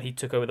when he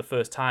took over the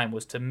first time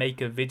was to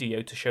make a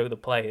video to show the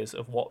players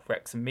of what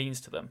Wrexham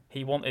means to them.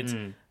 He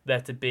wanted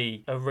there to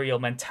be a real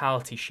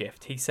mentality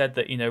shift. He said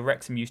that,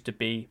 Wrexham used to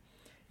be,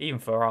 even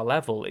for our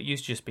level, it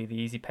used to just be the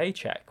easy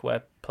paycheck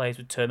where players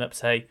would turn up,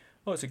 say,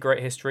 oh, it's a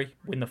great history,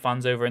 win the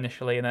fans over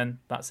initially, and then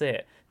that's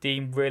it.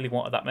 Dean really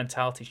wanted that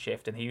mentality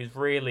shift, and he was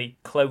really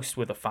close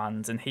with the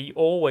fans, and he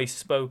always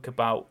spoke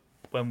about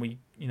when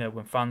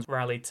fans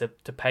rallied to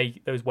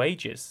pay those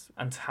wages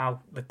and how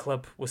the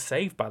club was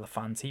saved by the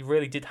fans. He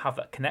really did have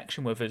that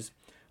connection with us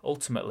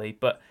ultimately,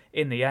 but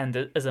in the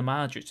end, as a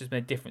manager, it's just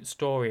been a different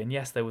story. And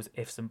yes, there was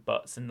ifs and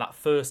buts, and that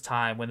first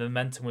time when the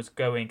momentum was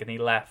going and he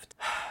left,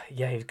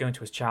 yeah, he was going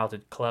to his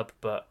childhood club,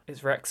 but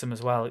it's Wrexham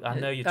as well. I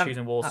know you're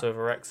choosing Walsall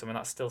over Wrexham, and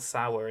that's still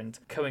sour, and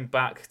coming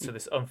back to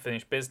this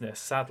unfinished business,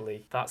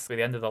 sadly, that's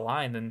the end of the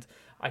line. And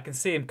I can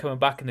see him coming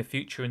back in the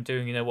future and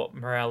doing, what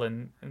Morel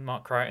and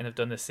Mark Crichton have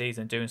done this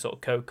season, doing sort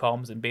of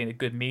co-coms and being a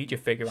good media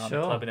figure around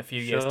the club in a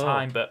few years'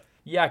 time. But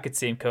yeah, I could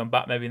see him coming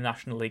back, maybe in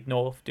National League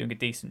North, doing a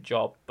decent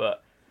job,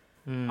 but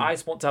I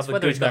just want to have the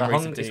good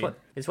memories of Dean.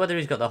 It's whether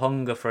he's got the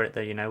hunger for it,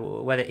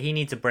 though. Whether he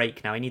needs a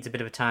break now. He needs a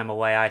bit of a time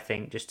away, I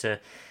think, just to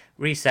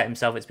reset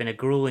himself. It's been a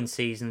grueling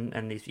season,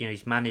 and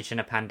he's managed in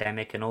a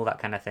pandemic and all that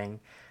kind of thing.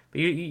 But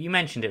you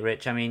mentioned it,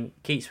 Rich. I mean,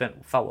 Keates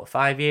spent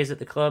 5 years at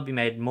the club. He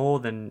made more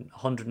than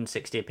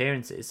 160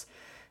 appearances.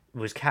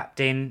 Was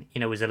captain.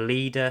 Was a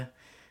leader.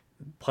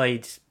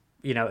 Played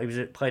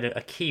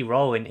a key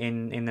role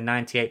in the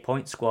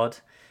 98-point squad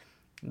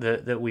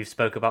that we've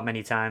spoke about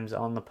many times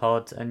on the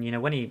pod.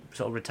 And when he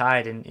sort of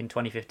retired in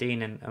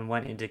 2015 and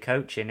went into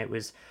coaching, it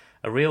was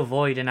a real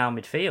void in our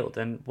midfield.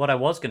 And what I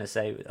was going to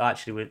say,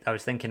 actually, I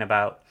was thinking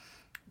about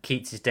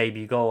Keates'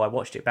 debut goal. I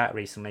watched it back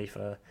recently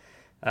for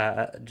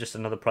just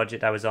another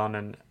project I was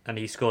on, and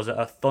he scores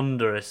a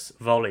thunderous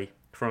volley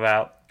from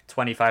about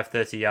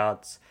 25-30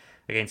 yards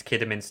against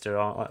Kidderminster.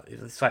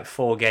 It's like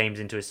 4 games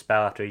into his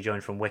spell after he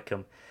joined from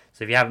Wickham.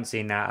 So if you haven't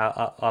seen that,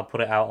 I'll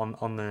put it out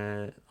on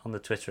the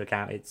Twitter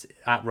account. It's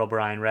at Rob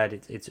Ryan Red.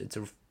 It's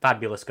a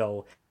fabulous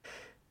goal.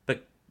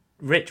 But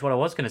Rich, what I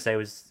was going to say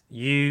was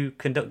you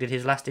conducted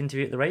his last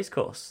interview at the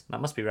racecourse. That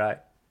must be right.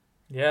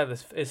 Yeah,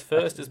 his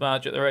first as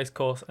manager at the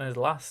racecourse and his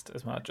last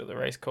as manager at the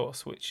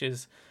racecourse, which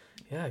is,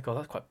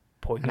 that's quite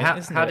poignant,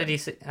 isn't it? How did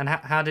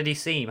he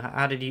seem?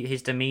 How did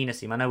his demeanour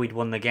seem? I know we'd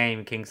won the game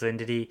in Kings Lynn.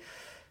 Did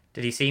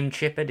he seem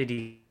chipper? Did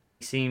he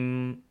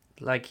seem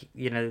like,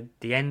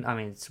 the end? I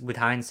mean, it's with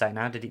hindsight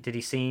now. Did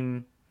he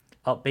seem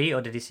upbeat, or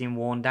did he seem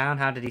worn down?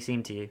 How did he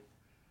seem to you?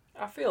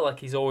 I feel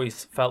like he's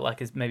always felt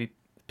like maybe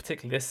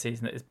particularly this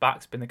season, that his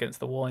back's been against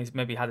the wall. And he's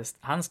maybe had his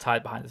hands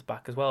tied behind his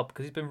back as well,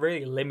 because he's been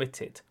really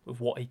limited with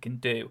what he can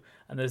do.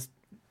 And there's,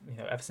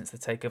 ever since the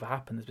takeover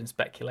happened, there's been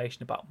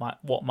speculation about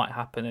what might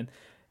happen. And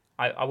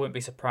I wouldn't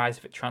be surprised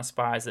if it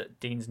transpires that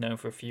Dean's known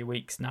for a few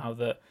weeks now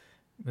that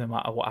no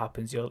matter what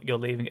happens, you're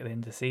leaving at the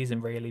end of the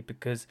season, really,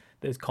 because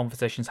those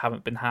conversations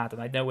haven't been had.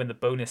 And I know when the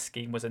bonus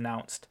scheme was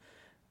announced,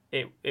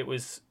 it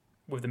was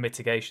with the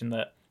mitigation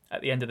that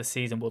at the end of the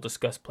season we'll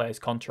discuss players'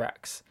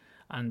 contracts.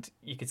 And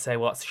you could say,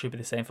 well, that should be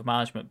the same for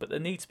management, but there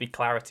needs to be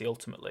clarity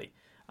ultimately.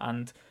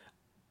 And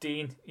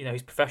Dean,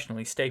 he's professional.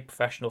 He stayed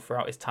professional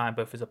throughout his time,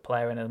 both as a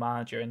player and a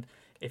manager. And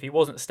if he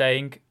wasn't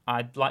staying,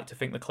 I'd like to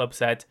think the club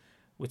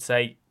would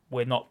say,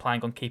 we're not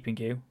planning on keeping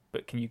you,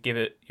 but can you give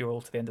it your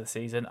all to the end of the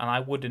season? And I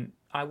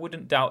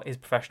wouldn't doubt his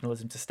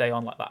professionalism to stay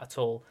on like that at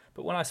all.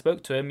 But when I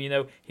spoke to him, he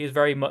was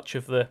very much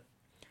of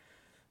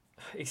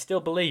he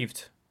still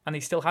believed. And he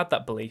still had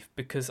that belief,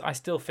 because I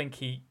still think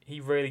he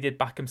really did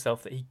back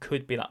himself that he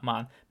could be that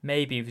man.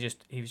 Maybe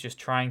he was just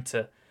trying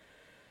to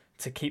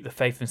keep the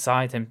faith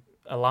inside him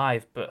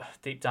alive, but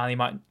deep down he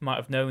might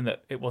have known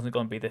that it wasn't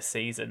going to be this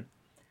season.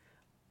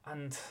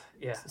 And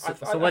yeah, I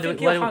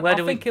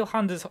think he'll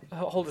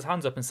hold his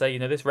hands up and say,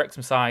 this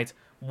Wrexham side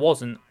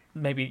wasn't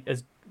maybe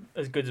as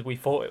good as we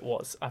thought it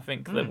was. I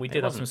think that we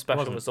did have some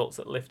special results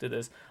that lifted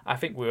us. I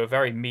think we were a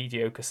very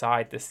mediocre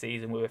side this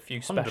season with a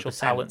few special 100%.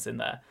 talents in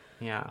there.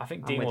 Yeah, I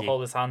think Dean will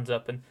hold his hands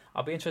up, and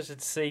I'll be interested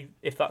to see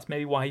if that's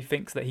maybe why he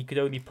thinks that he could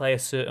only play a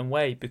certain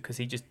way, because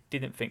he just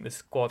didn't think the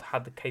squad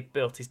had the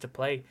capabilities to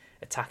play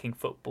attacking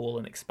football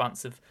and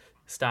expansive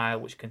style,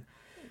 which can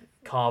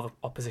carve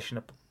opposition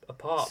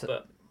apart.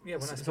 But yeah,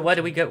 so where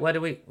do we go? Where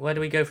do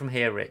we go from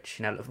here, Rich?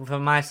 You know,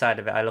 from my side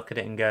of it, I look at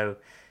it and go,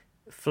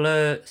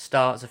 Fleur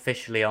starts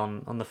officially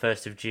on the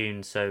 1st of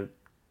June. So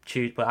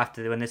but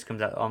after when this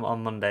comes out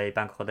on Monday,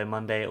 Bank Holiday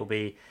Monday, it'll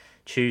be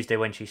Tuesday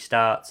when she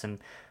starts. And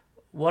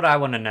what I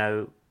want to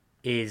know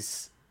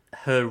is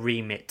her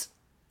remit.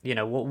 You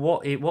know,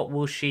 what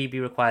will she be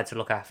required to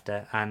look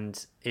after?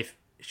 And if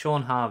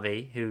Sean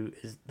Harvey,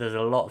 there's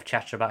a lot of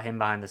chatter about him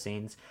behind the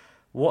scenes,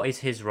 what is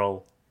his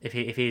role? If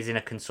he's in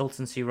a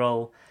consultancy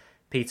role,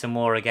 Peter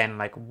Moore again,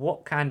 like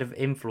what kind of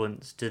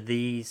influence do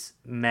these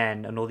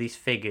men and all these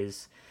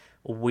figures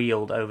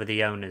wield over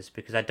the owners?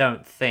 Because I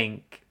don't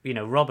think, you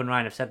know, Rob and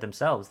Ryan have said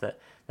themselves that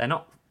they're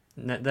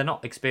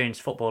not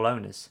experienced football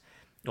owners,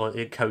 or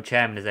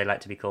co-chairmen as they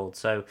like to be called.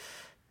 So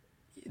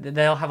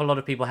they'll have a lot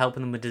of people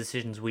helping them with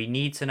decisions. We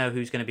need to know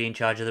who's going to be in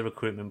charge of the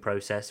recruitment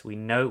process. We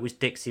know it was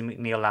Dixie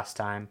McNeil last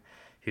time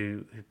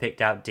who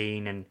picked out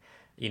Dean, and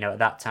you know, at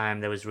that time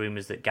there was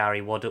rumours that Gary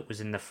Waddup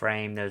was in the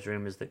frame. There was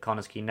rumours that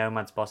Connorski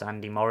Nomad's boss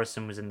Andy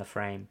Morrison was in the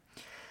frame.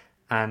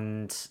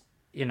 And,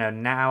 you know,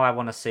 now I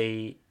want to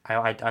see,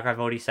 I've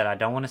already said, I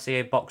don't want to see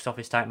a box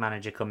office type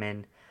manager come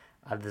in.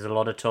 There's a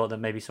lot of talk that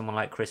maybe someone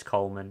like Chris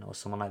Coleman or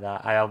someone like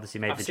that. I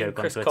obviously made the joke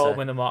on Twitter. Chris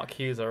Coleman and Mark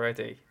Hughes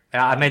already.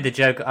 I made the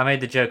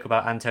joke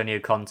about Antonio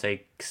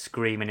Conte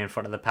screaming in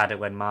front of the paddock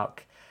when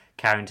Mark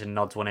Carrington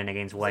nods one in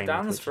against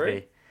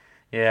Weymouth.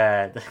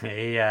 Yeah.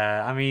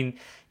 I mean,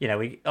 you know,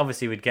 we'd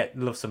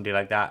love somebody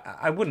like that.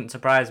 I wouldn't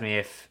surprise me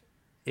if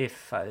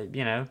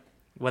you know,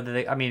 whether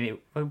they. I mean, it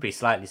would be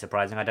slightly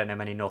surprising. I don't know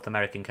many North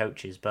American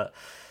coaches, but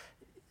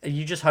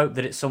you just hope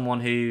that it's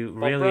someone who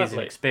really is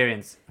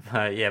experienced.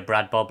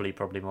 Brad Bobley,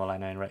 probably more like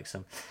known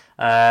Wrexham.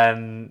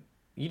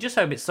 You just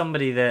hope it's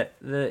somebody that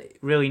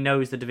really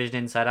knows the division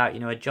inside out. You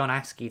know, a John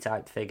Askey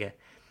type figure,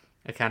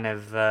 a kind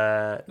of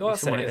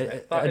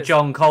a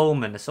John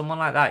Coleman, or someone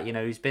like that. You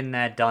know, who's been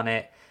there, done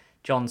it.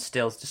 John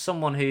Stills, just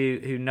someone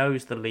who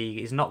knows the league,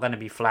 is not going to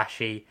be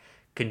flashy,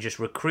 can just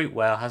recruit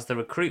well, has the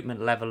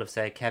recruitment level of,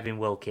 say, Kevin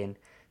Wilkin,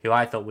 who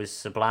I thought was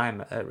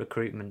sublime at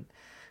recruitment.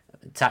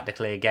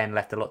 Tactically, again,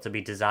 left a lot to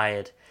be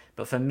desired.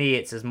 But for me,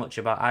 it's as much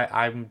about,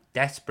 I'm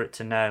desperate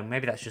to know,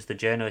 maybe that's just the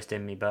journalist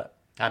in me, but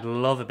I'd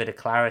love a bit of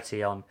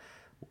clarity on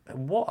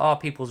what are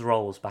people's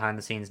roles behind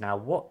the scenes now?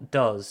 What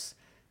does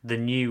the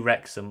new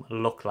Wrexham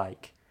look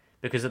like?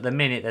 Because at the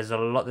minute, there's a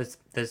lot,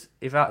 there's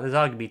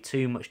arguably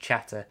too much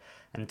chatter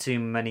and too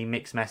many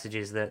mixed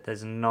messages that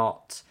there's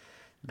not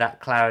that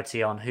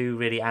clarity on who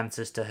really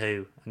answers to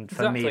who. And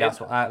for me, that's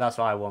what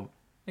I want.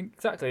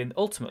 Exactly, and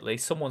ultimately,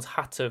 someone's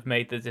had to have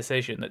made the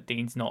decision that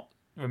Dean's not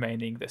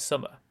remaining this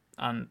summer,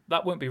 and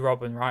that won't be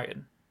Rob and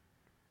Ryan.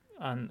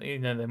 And you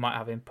know, they might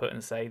have input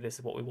and say this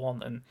is what we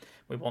want, and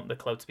we want the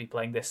club to be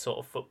playing this sort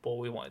of football.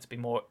 We want it to be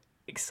more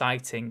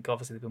exciting.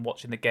 Obviously, they've been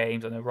watching the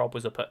games. I know Rob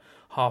was up at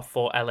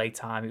 4:30 LA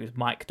time. He was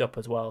mic'd up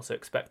as well, so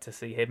expect to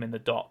see him in the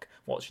dock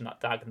watching that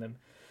Dagenham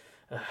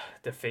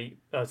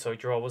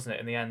draw, wasn't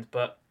it, in the end?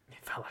 But it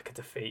felt like a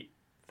defeat.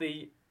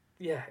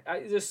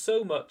 There's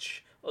so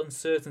much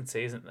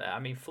uncertainty, isn't there? I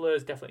mean,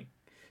 Fleur's definitely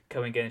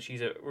going in.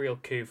 She's a real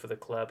coup for the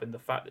club, and the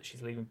fact that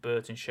she's leaving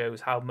Burton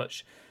shows how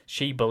much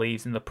she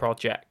believes in the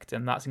project,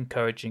 and that's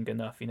encouraging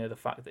enough. You know, the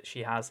fact that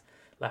she has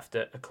left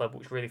a club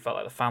which really felt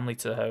like the family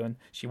to her, and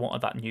she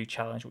wanted that new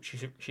challenge, which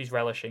she's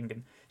relishing,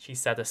 and she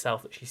said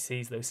herself that she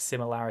sees those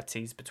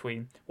similarities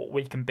between what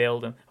we can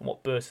build and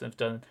what Burton have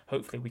done.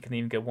 Hopefully we can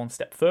even go one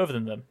step further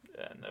than them.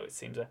 No, it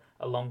seems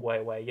a long way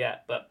away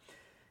yet, but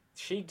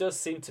she does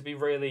seem to be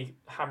really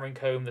hammering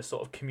home the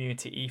sort of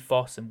community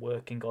ethos and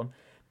working on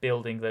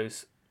building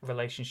those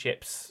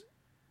relationships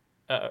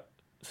at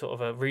sort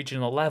of a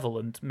regional level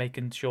and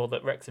making sure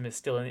that Wrexham is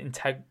still an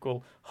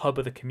integral hub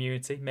of the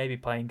community, maybe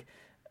playing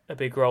a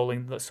big role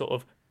in the sort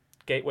of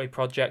gateway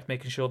project,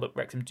 making sure that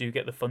Wrexham do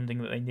get the funding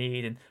that they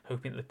need and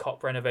hoping that the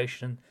COP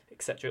renovation,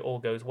 etc., all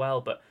goes well.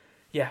 But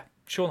yeah,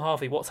 Sean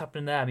Harvey, what's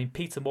happening there? I mean,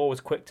 Peter Moore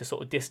was quick to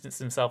sort of distance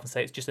himself and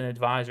say it's just an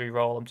advisory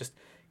role. I'm just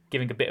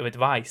giving a bit of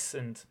advice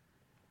and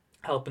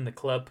helping the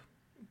club.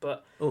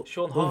 But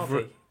Sean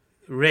Harvey...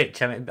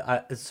 Rich, I mean,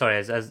 sorry,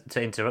 as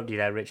to interrupt you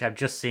there, Rich, I've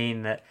just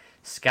seen that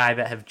Sky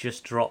Bet have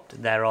just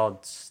dropped their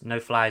odds, no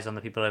flies on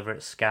the people over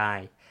at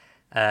Sky,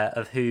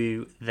 of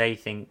who they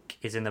think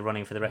is in the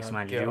running for the Wrexham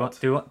manager.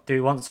 Do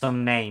you want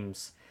some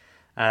names?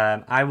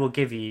 I will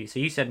give you. So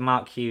you said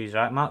Mark Hughes,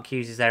 right? Mark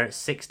Hughes is there at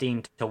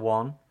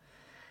 16-1.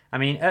 I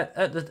mean,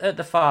 at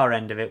the far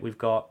end of it, we've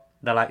got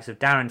the likes of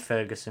Darren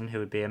Ferguson, who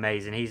would be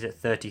amazing. He's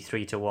at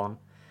 33-1.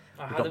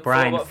 We've got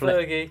Brian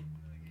Fergie.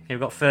 We've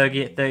got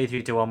Fergie at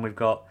 33-1. We've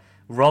got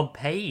Rob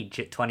Page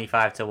at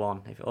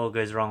 25-1. If it all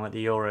goes wrong at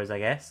the Euros, I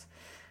guess.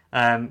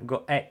 We've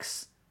got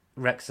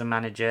Wrexham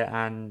manager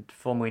and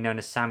formerly known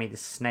as Sammy the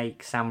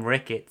Snake, Sam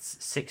Ricketts,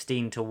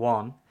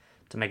 16-1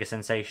 to make a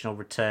sensational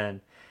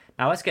return.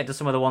 Now let's get to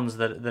some of the ones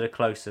that are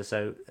closer.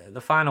 So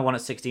the final one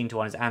at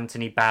 16-1 is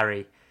Anthony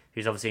Barry,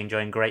 who's obviously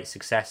enjoying great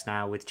success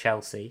now with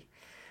Chelsea,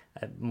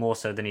 more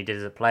so than he did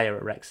as a player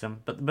at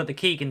Wrexham. But the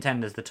key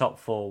contenders, the top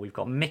four, we've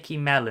got Mickey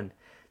Mellon,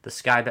 the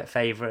Sky Bet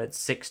favourite at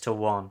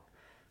 6-1.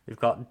 We've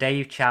got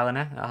Dave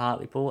Challoner at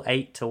Hartlepool,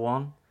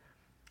 8-1.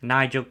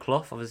 Nigel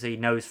Clough obviously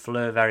knows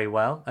Fleur very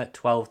well at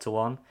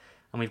 12-1.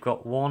 And we've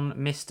got one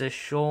Mr.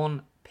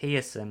 Sean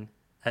Pearson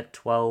at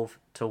 12-1.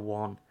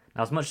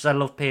 Now, as much as I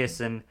love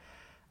Pearson,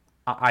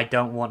 I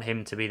don't want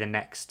him to be the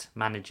next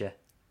manager.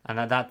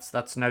 And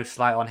that's no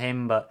slight on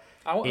him, but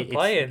I want to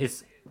play him.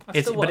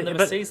 I still want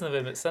another season of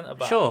him at centre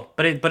back. Sure,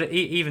 but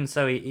even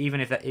so,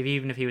 even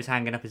if he was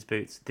hanging up his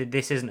boots,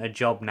 this isn't a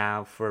job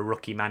now for a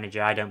rookie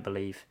manager. I don't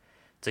believe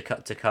to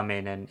come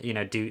in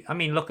and do. I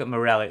mean, look at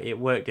Morel. It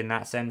worked in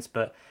that sense,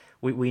 but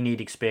we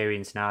need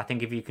experience now. I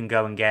think if you can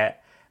go and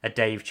get a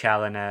Dave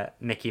Challoner,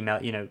 Mickey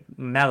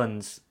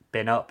Mellon's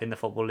been up in the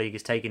Football League,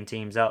 has taken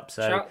teams up.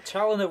 So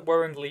Challoner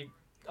worryingly,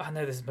 I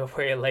know this is a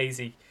very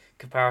lazy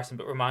comparison,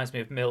 but reminds me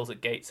of Mills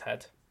at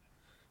Gateshead.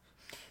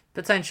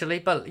 Potentially,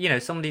 but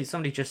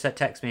somebody just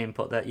text me and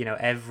put that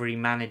every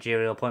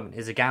managerial appointment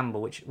is a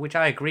gamble, which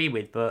I agree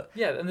with. But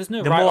yeah, and there's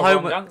no right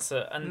or wrong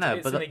answer, and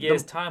it's in a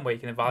year's time where you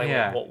can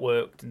evaluate what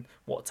worked and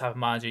what type of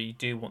manager you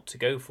do want to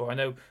go for. I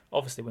know,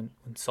 obviously, when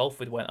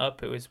Salford went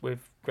up, it was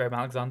with Graham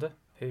Alexander,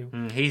 who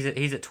he's at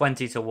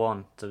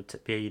 20-1 to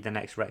be the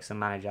next Wrexham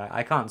manager.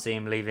 I can't see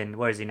him leaving.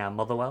 Where is he now?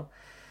 Motherwell.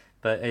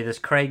 But there's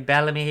Craig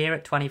Bellamy here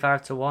at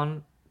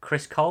 25-1,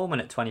 Chris Coleman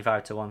at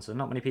 25-1. So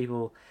not many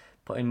people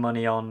putting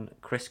money on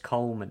Chris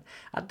Coleman.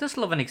 I just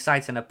love an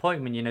exciting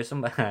appointment,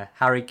 some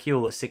Harry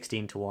Kewell at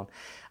 16-1.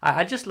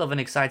 I just love an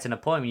exciting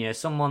appointment,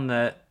 someone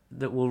that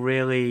will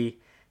really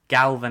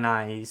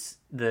galvanise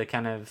the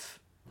kind of.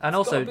 And it's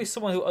also got to be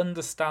someone who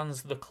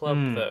understands the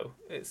club, though.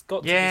 It's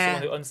got to be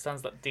someone who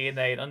understands that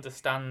DNA and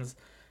understands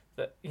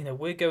that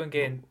we're going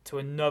into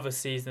another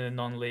season in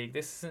non-league.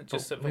 This isn't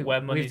just something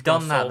where money's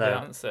going to solve the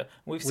answer.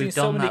 We've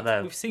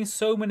seen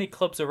so many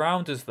clubs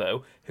around us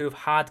though who have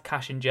had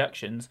cash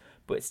injections,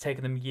 but it's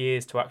taken them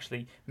years to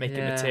actually make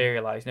it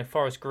materialise.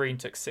 Forest Green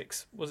took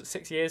 6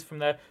 years from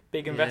their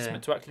big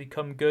investment to actually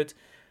come good.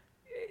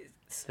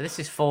 So this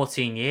is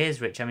 14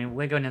 years, Rich. I mean,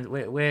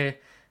 we're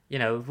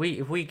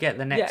if we get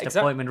the next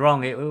appointment wrong,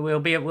 we'll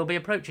be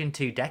approaching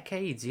 2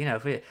 decades.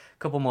 If a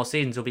couple more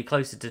seasons, we'll be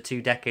closer to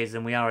 2 decades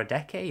than we are a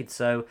decade.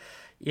 So,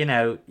 you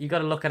got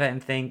to look at it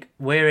and think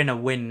we're in a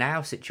win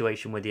now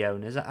situation with the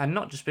owners, and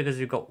not just because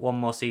we've got one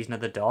more season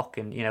of the dock,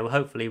 and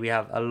hopefully we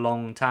have a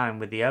long time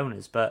with the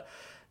owners, but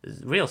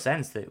there's a real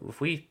sense that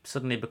if we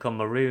suddenly become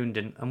marooned,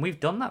 and we've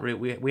done that route,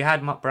 we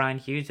had Brian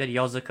Hughes, we had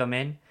Yozza come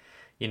in,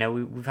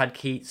 we've had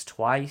Keates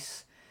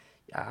twice.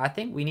 I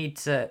think we need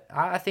to.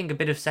 I think a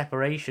bit of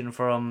separation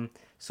from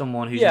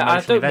someone who's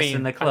emotionally invested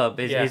in the club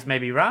is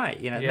maybe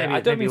right. Maybe, I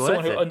don't mean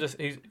someone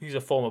who's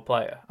a former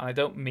player, and I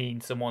don't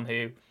mean someone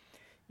who,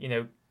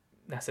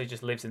 necessarily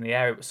just lives in the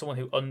area, but someone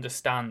who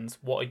understands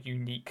what a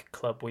unique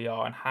club we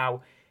are and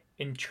how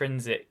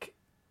intrinsic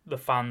the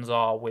fans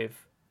are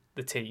with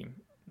the team.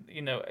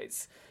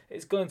 It's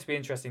going to be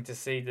interesting to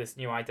see this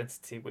new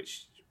identity,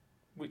 which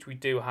we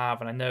do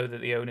have, and I know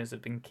that the owners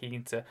have been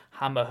keen to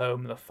hammer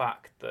home the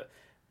fact that.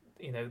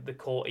 The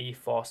core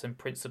ethos and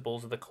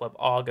principles of the club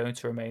are going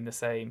to remain the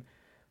same.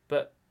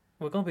 But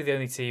we're going to be the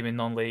only team in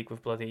non-league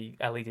with bloody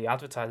LED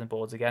advertising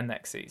boards again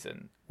next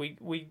season.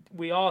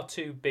 We are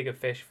too big a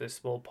fish for this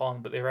small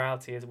pond, but the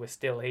reality is we're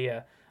still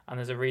here, and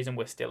there's a reason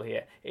we're still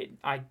here.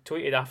 I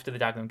tweeted after the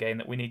Dagenham game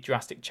that we need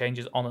drastic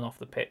changes on and off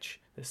the pitch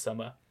this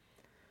summer.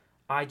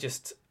 I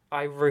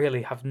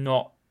really have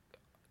not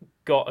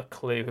got a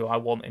clue who I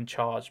want in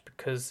charge,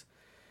 because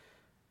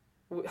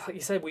like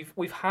you said,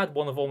 we've had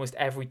one of almost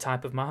every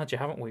type of manager,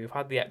 haven't we? We've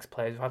had the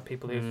ex-players, we've had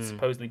people who've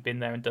supposedly been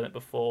there and done it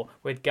before.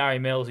 We had Gary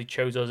Mills, who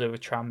chose us over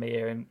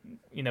Tranmere, and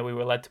we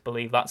were led to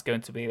believe that's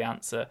going to be the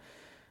answer.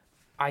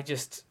 I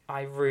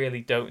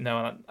really don't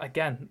know. And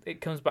again, it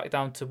comes back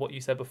down to what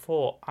you said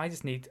before. I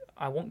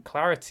want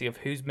clarity of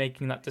who's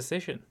making that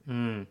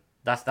decision.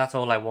 That's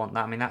all I want.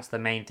 I mean, that's the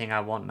main thing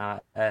I want now.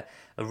 A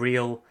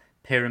real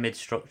pyramid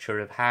structure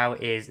of how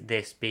is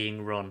this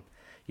being run.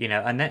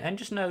 And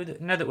just know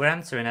that we're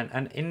answering.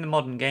 And in the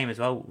modern game as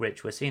well,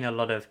 Rich, we're seeing a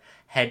lot of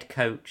head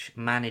coach,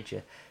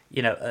 manager.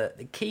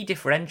 The key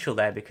differential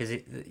there, because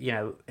are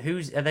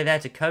they there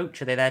to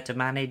coach? Are they there to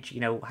manage?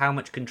 How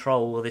much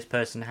control will this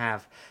person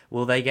have?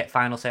 Will they get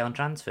final say on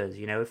transfers?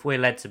 If we're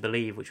led to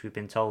believe, which we've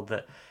been told,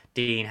 that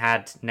Dean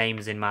had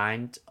names in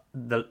mind,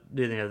 the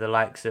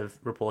likes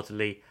of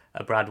reportedly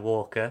a Brad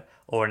Walker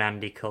or an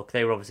Andy Cook,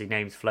 they were obviously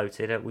names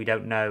floated. We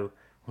don't know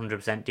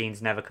 100%.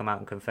 Dean's never come out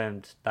and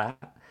confirmed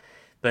that.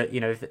 But,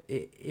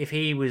 if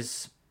he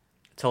was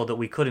told that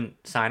we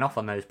couldn't sign off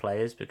on those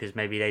players because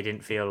maybe they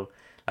didn't feel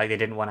like they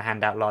didn't want to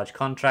hand out large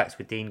contracts,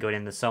 with Dean going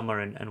in the summer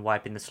and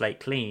wiping the slate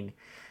clean,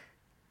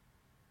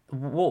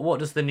 what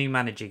does the new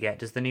manager get?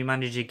 Does the new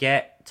manager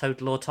get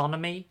total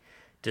autonomy?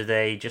 Do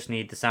they just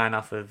need the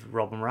sign-off of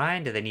Rob and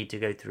Ryan? Do they need to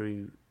go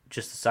through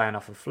just the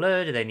sign-off of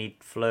Fleur? Do they need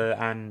Fleur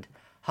and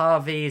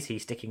Harvey? Is he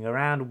sticking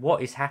around?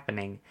 What is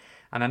happening?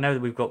 And I know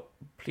that we've got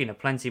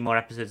plenty more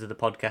episodes of the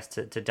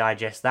podcast to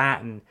digest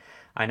that, and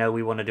I know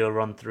we want to do a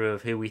run-through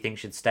of who we think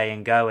should stay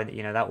and go, and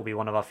that will be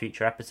one of our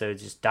future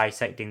episodes, just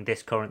dissecting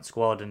this current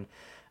squad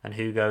and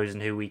who goes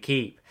and who we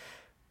keep.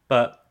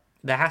 But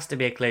there has to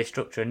be a clear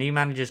structure. A new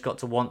manager's got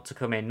to want to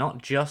come in,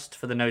 not just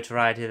for the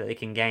notoriety that they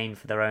can gain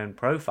for their own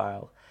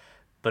profile,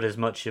 but as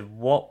much of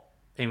what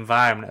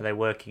environment are they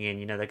working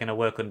in. They're going to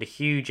work under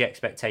huge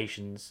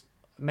expectations,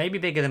 maybe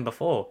bigger than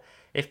before.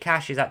 If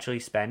cash is actually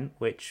spent,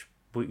 which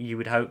you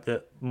would hope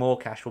that more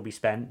cash will be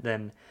spent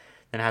than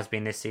has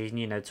been this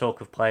season.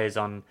 Talk of players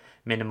on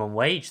minimum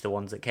wage, the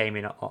ones that came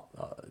in,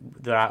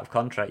 they're out of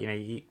contract.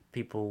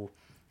 People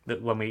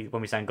that when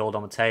we signed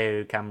Golden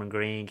Mateo, Cameron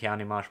Green,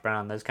 Keanu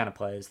Marsh-Brown, those kind of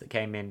players that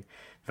came in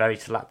very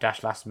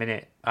slapdash last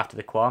minute after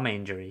the Kwame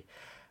injury.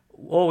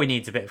 All we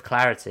need is a bit of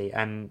clarity.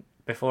 And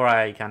before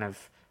I kind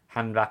of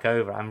hand back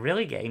over, I'm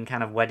really getting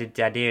kind of wedded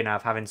to the idea now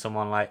of having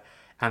someone like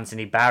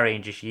Anthony Barry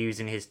and just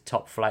using his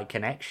top flight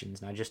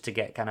connections now just to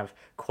get kind of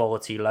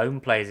quality loan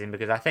players in,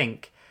 because I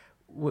think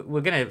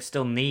we're going to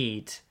still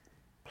need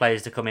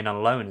players to come in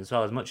on loan as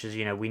well, as much as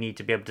we need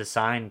to be able to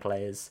sign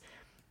players.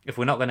 If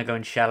we're not going to go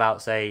and shell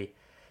out, say,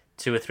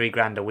 $2 or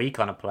 $3 a week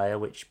on a player,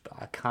 which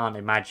I can't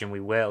imagine we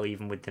will,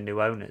 even with the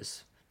new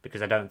owners,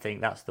 because I don't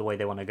think that's the way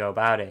they want to go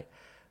about it.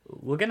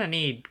 We're going to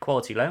need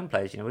quality loan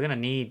players. We're going to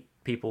need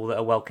people that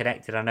are well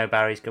connected. I know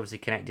Barry's obviously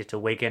connected to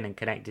Wigan and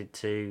connected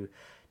to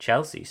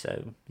Chelsea,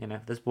 so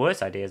there's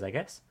worse ideas, I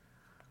guess.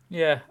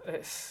 Yeah,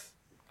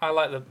 I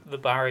like the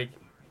Barry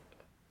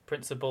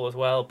principle as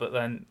well, but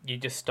then you're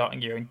just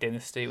starting your own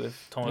dynasty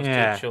with Thomas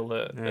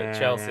Tuchel at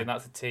Chelsea, and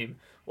that's a team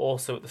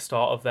also at the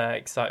start of their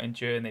exciting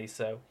journey.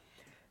 So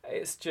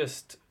it's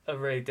just a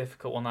really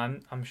difficult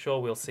one. I'm sure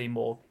we'll see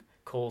more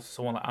calls for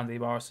someone like Andy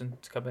Morrison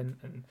to come in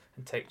and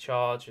take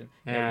charge, and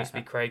it used to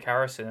be Craig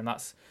Harrison, and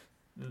that's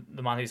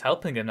the man who's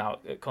helping him now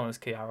at Connors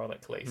Key,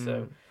 ironically.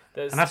 So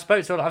and I've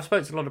spoke to a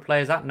lot of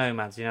players at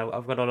Nomads.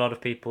 I've got a lot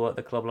of people at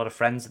the club, a lot of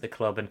friends at the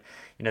club, and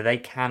they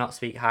cannot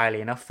speak highly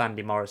enough of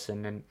Andy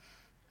Morrison. And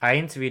I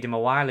interviewed him a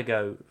while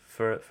ago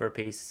for a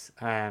piece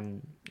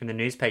in the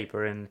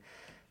newspaper, and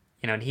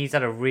and he's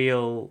had a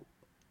real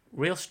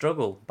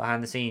struggle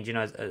behind the scenes.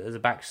 As a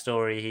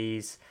backstory,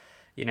 he's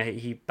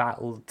he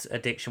battled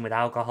addiction with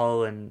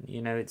alcohol, and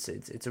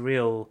it's a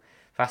real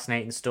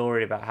fascinating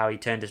story about how he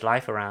turned his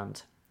life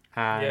around.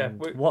 And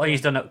what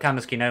he's done at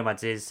Candlesky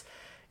Nomads is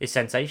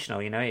sensational.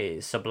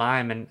 It's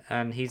sublime,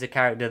 and he's a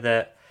character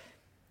that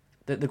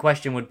the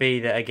question would be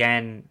that,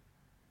 again,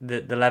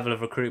 the level of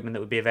recruitment that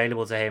would be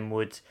available to him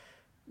would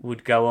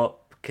go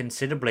up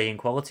considerably in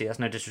quality. That's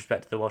no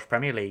disrespect to the Welsh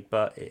Premier League,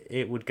 but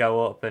it would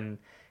go up, and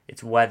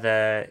it's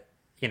whether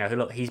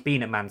look, he's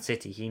been at Man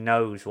City, he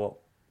knows what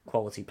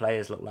quality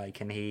players look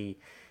like, and he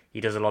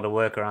does a lot of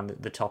work around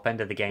the top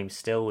end of the game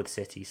still with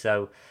City.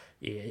 So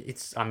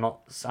I'm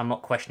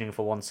not questioning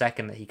for 1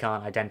 second that he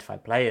can't identify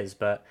players,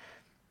 but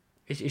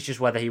it's just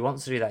whether he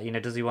wants to do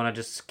that. Does he want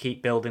to just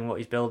keep building what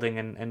he's building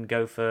and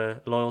go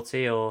for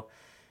loyalty, or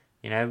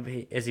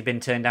has he been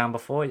turned down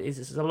before?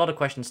 There's a lot of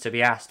questions to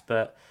be asked,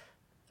 but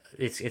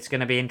it's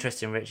going to be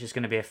interesting, Rich. It's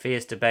going to be a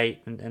fierce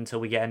debate until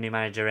we get a new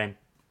manager in.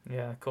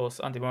 Yeah, of course.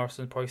 Andy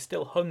Morrison probably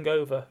still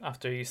hungover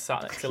after he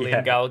sat next to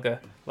Liam Gallagher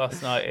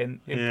last night in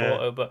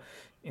Porto. But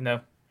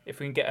if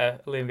we can get a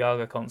Liam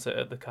Gallagher concert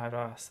at the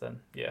Kairos, then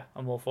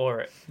I'm all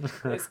for it.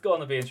 It's going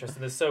to be interesting.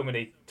 There's so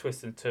many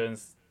twists and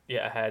turns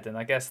yet ahead, and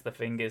I guess the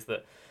thing is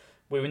that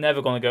we were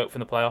never going to go up from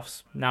the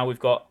playoffs. Now we've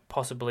got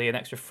possibly an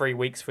extra 3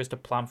 weeks for us to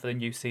plan for the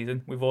new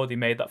season. We've already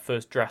made that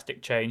first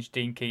drastic change.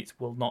 Dean Keates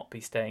will not be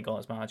staying on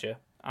as manager.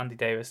 Andy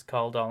Davis,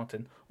 Carl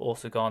Darlington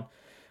also gone.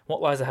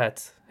 What lies ahead?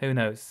 Who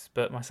knows?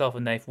 But myself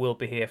and Nath will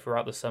be here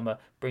throughout the summer,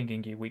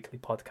 bringing you weekly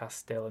podcasts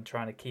still and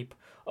trying to keep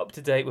up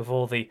to date with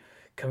all the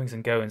comings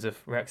and goings of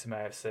Wrexham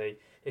AFC.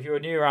 If you're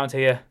new around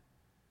here,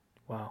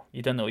 wow,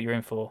 you don't know what you're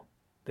in for.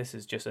 This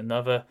is just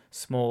another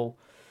small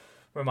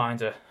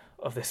reminder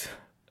of this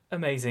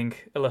amazing,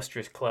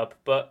 illustrious club.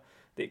 But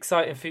the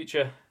exciting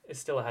future is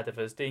still ahead of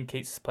us. Dean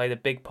Keates has played a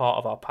big part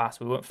of our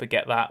past. We won't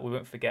forget that. We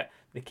won't forget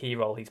the key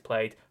role he's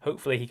played.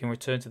 Hopefully he can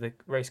return to the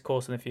race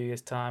course in a few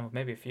years' time, or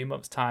maybe a few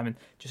months' time, and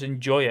just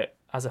enjoy it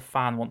as a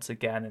fan once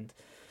again. And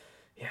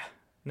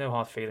no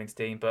hard feelings,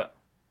 Dean, but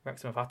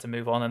Wrexham have had to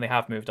move on, and they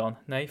have moved on.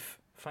 Nath,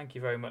 thank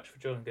you very much for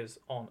joining us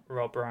on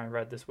Rob Ryan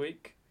Red this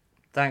week.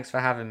 Thanks for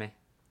having me.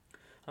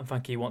 And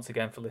thank you once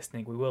again for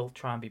listening. We will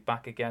try and be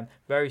back again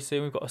very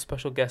soon. We've got a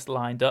special guest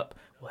lined up.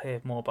 We'll hear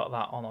more about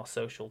that on our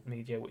social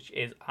media, which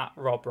is at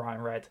Rob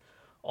Ryan Red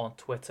on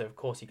Twitter. Of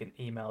course, you can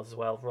email as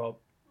well. Rob,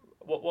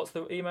 what's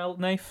the email,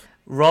 Nath?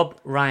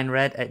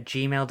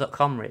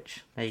 robryanred@gmail.com,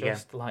 Rich. There you go.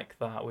 Just like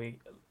that. We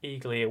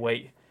eagerly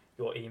await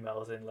your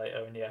emails in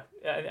later. And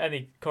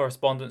any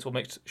correspondence, we'll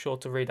make sure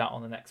to read out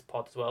on the next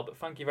pod as well. But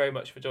thank you very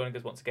much for joining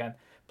us once again.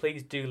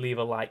 Please do leave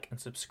a like and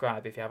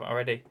subscribe if you haven't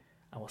already.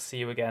 And we'll see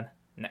you again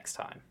next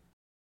time.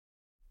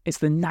 It's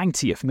the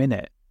 90th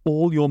minute.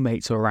 all your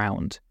mates are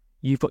around.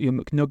 You've got your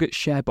McNugget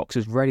share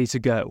boxes ready to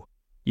go.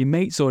 Your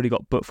mate's already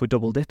got booked for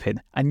double dipping,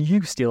 and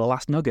you steal the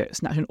last nugget,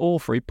 snatching all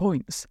 3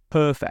 points.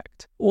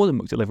 Perfect. Order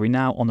McDelivery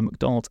now on the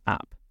McDonald's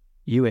app.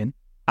 You in?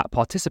 At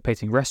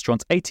participating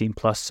restaurants, 18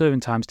 plus, serving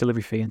times,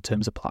 delivery fee and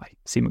terms apply.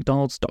 See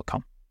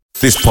mcdonalds.com.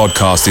 This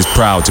podcast is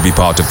proud to be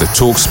part of the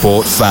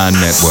TalkSport Fan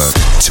Network.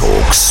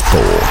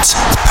 TalkSport.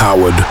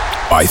 Powered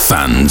by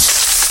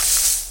fans.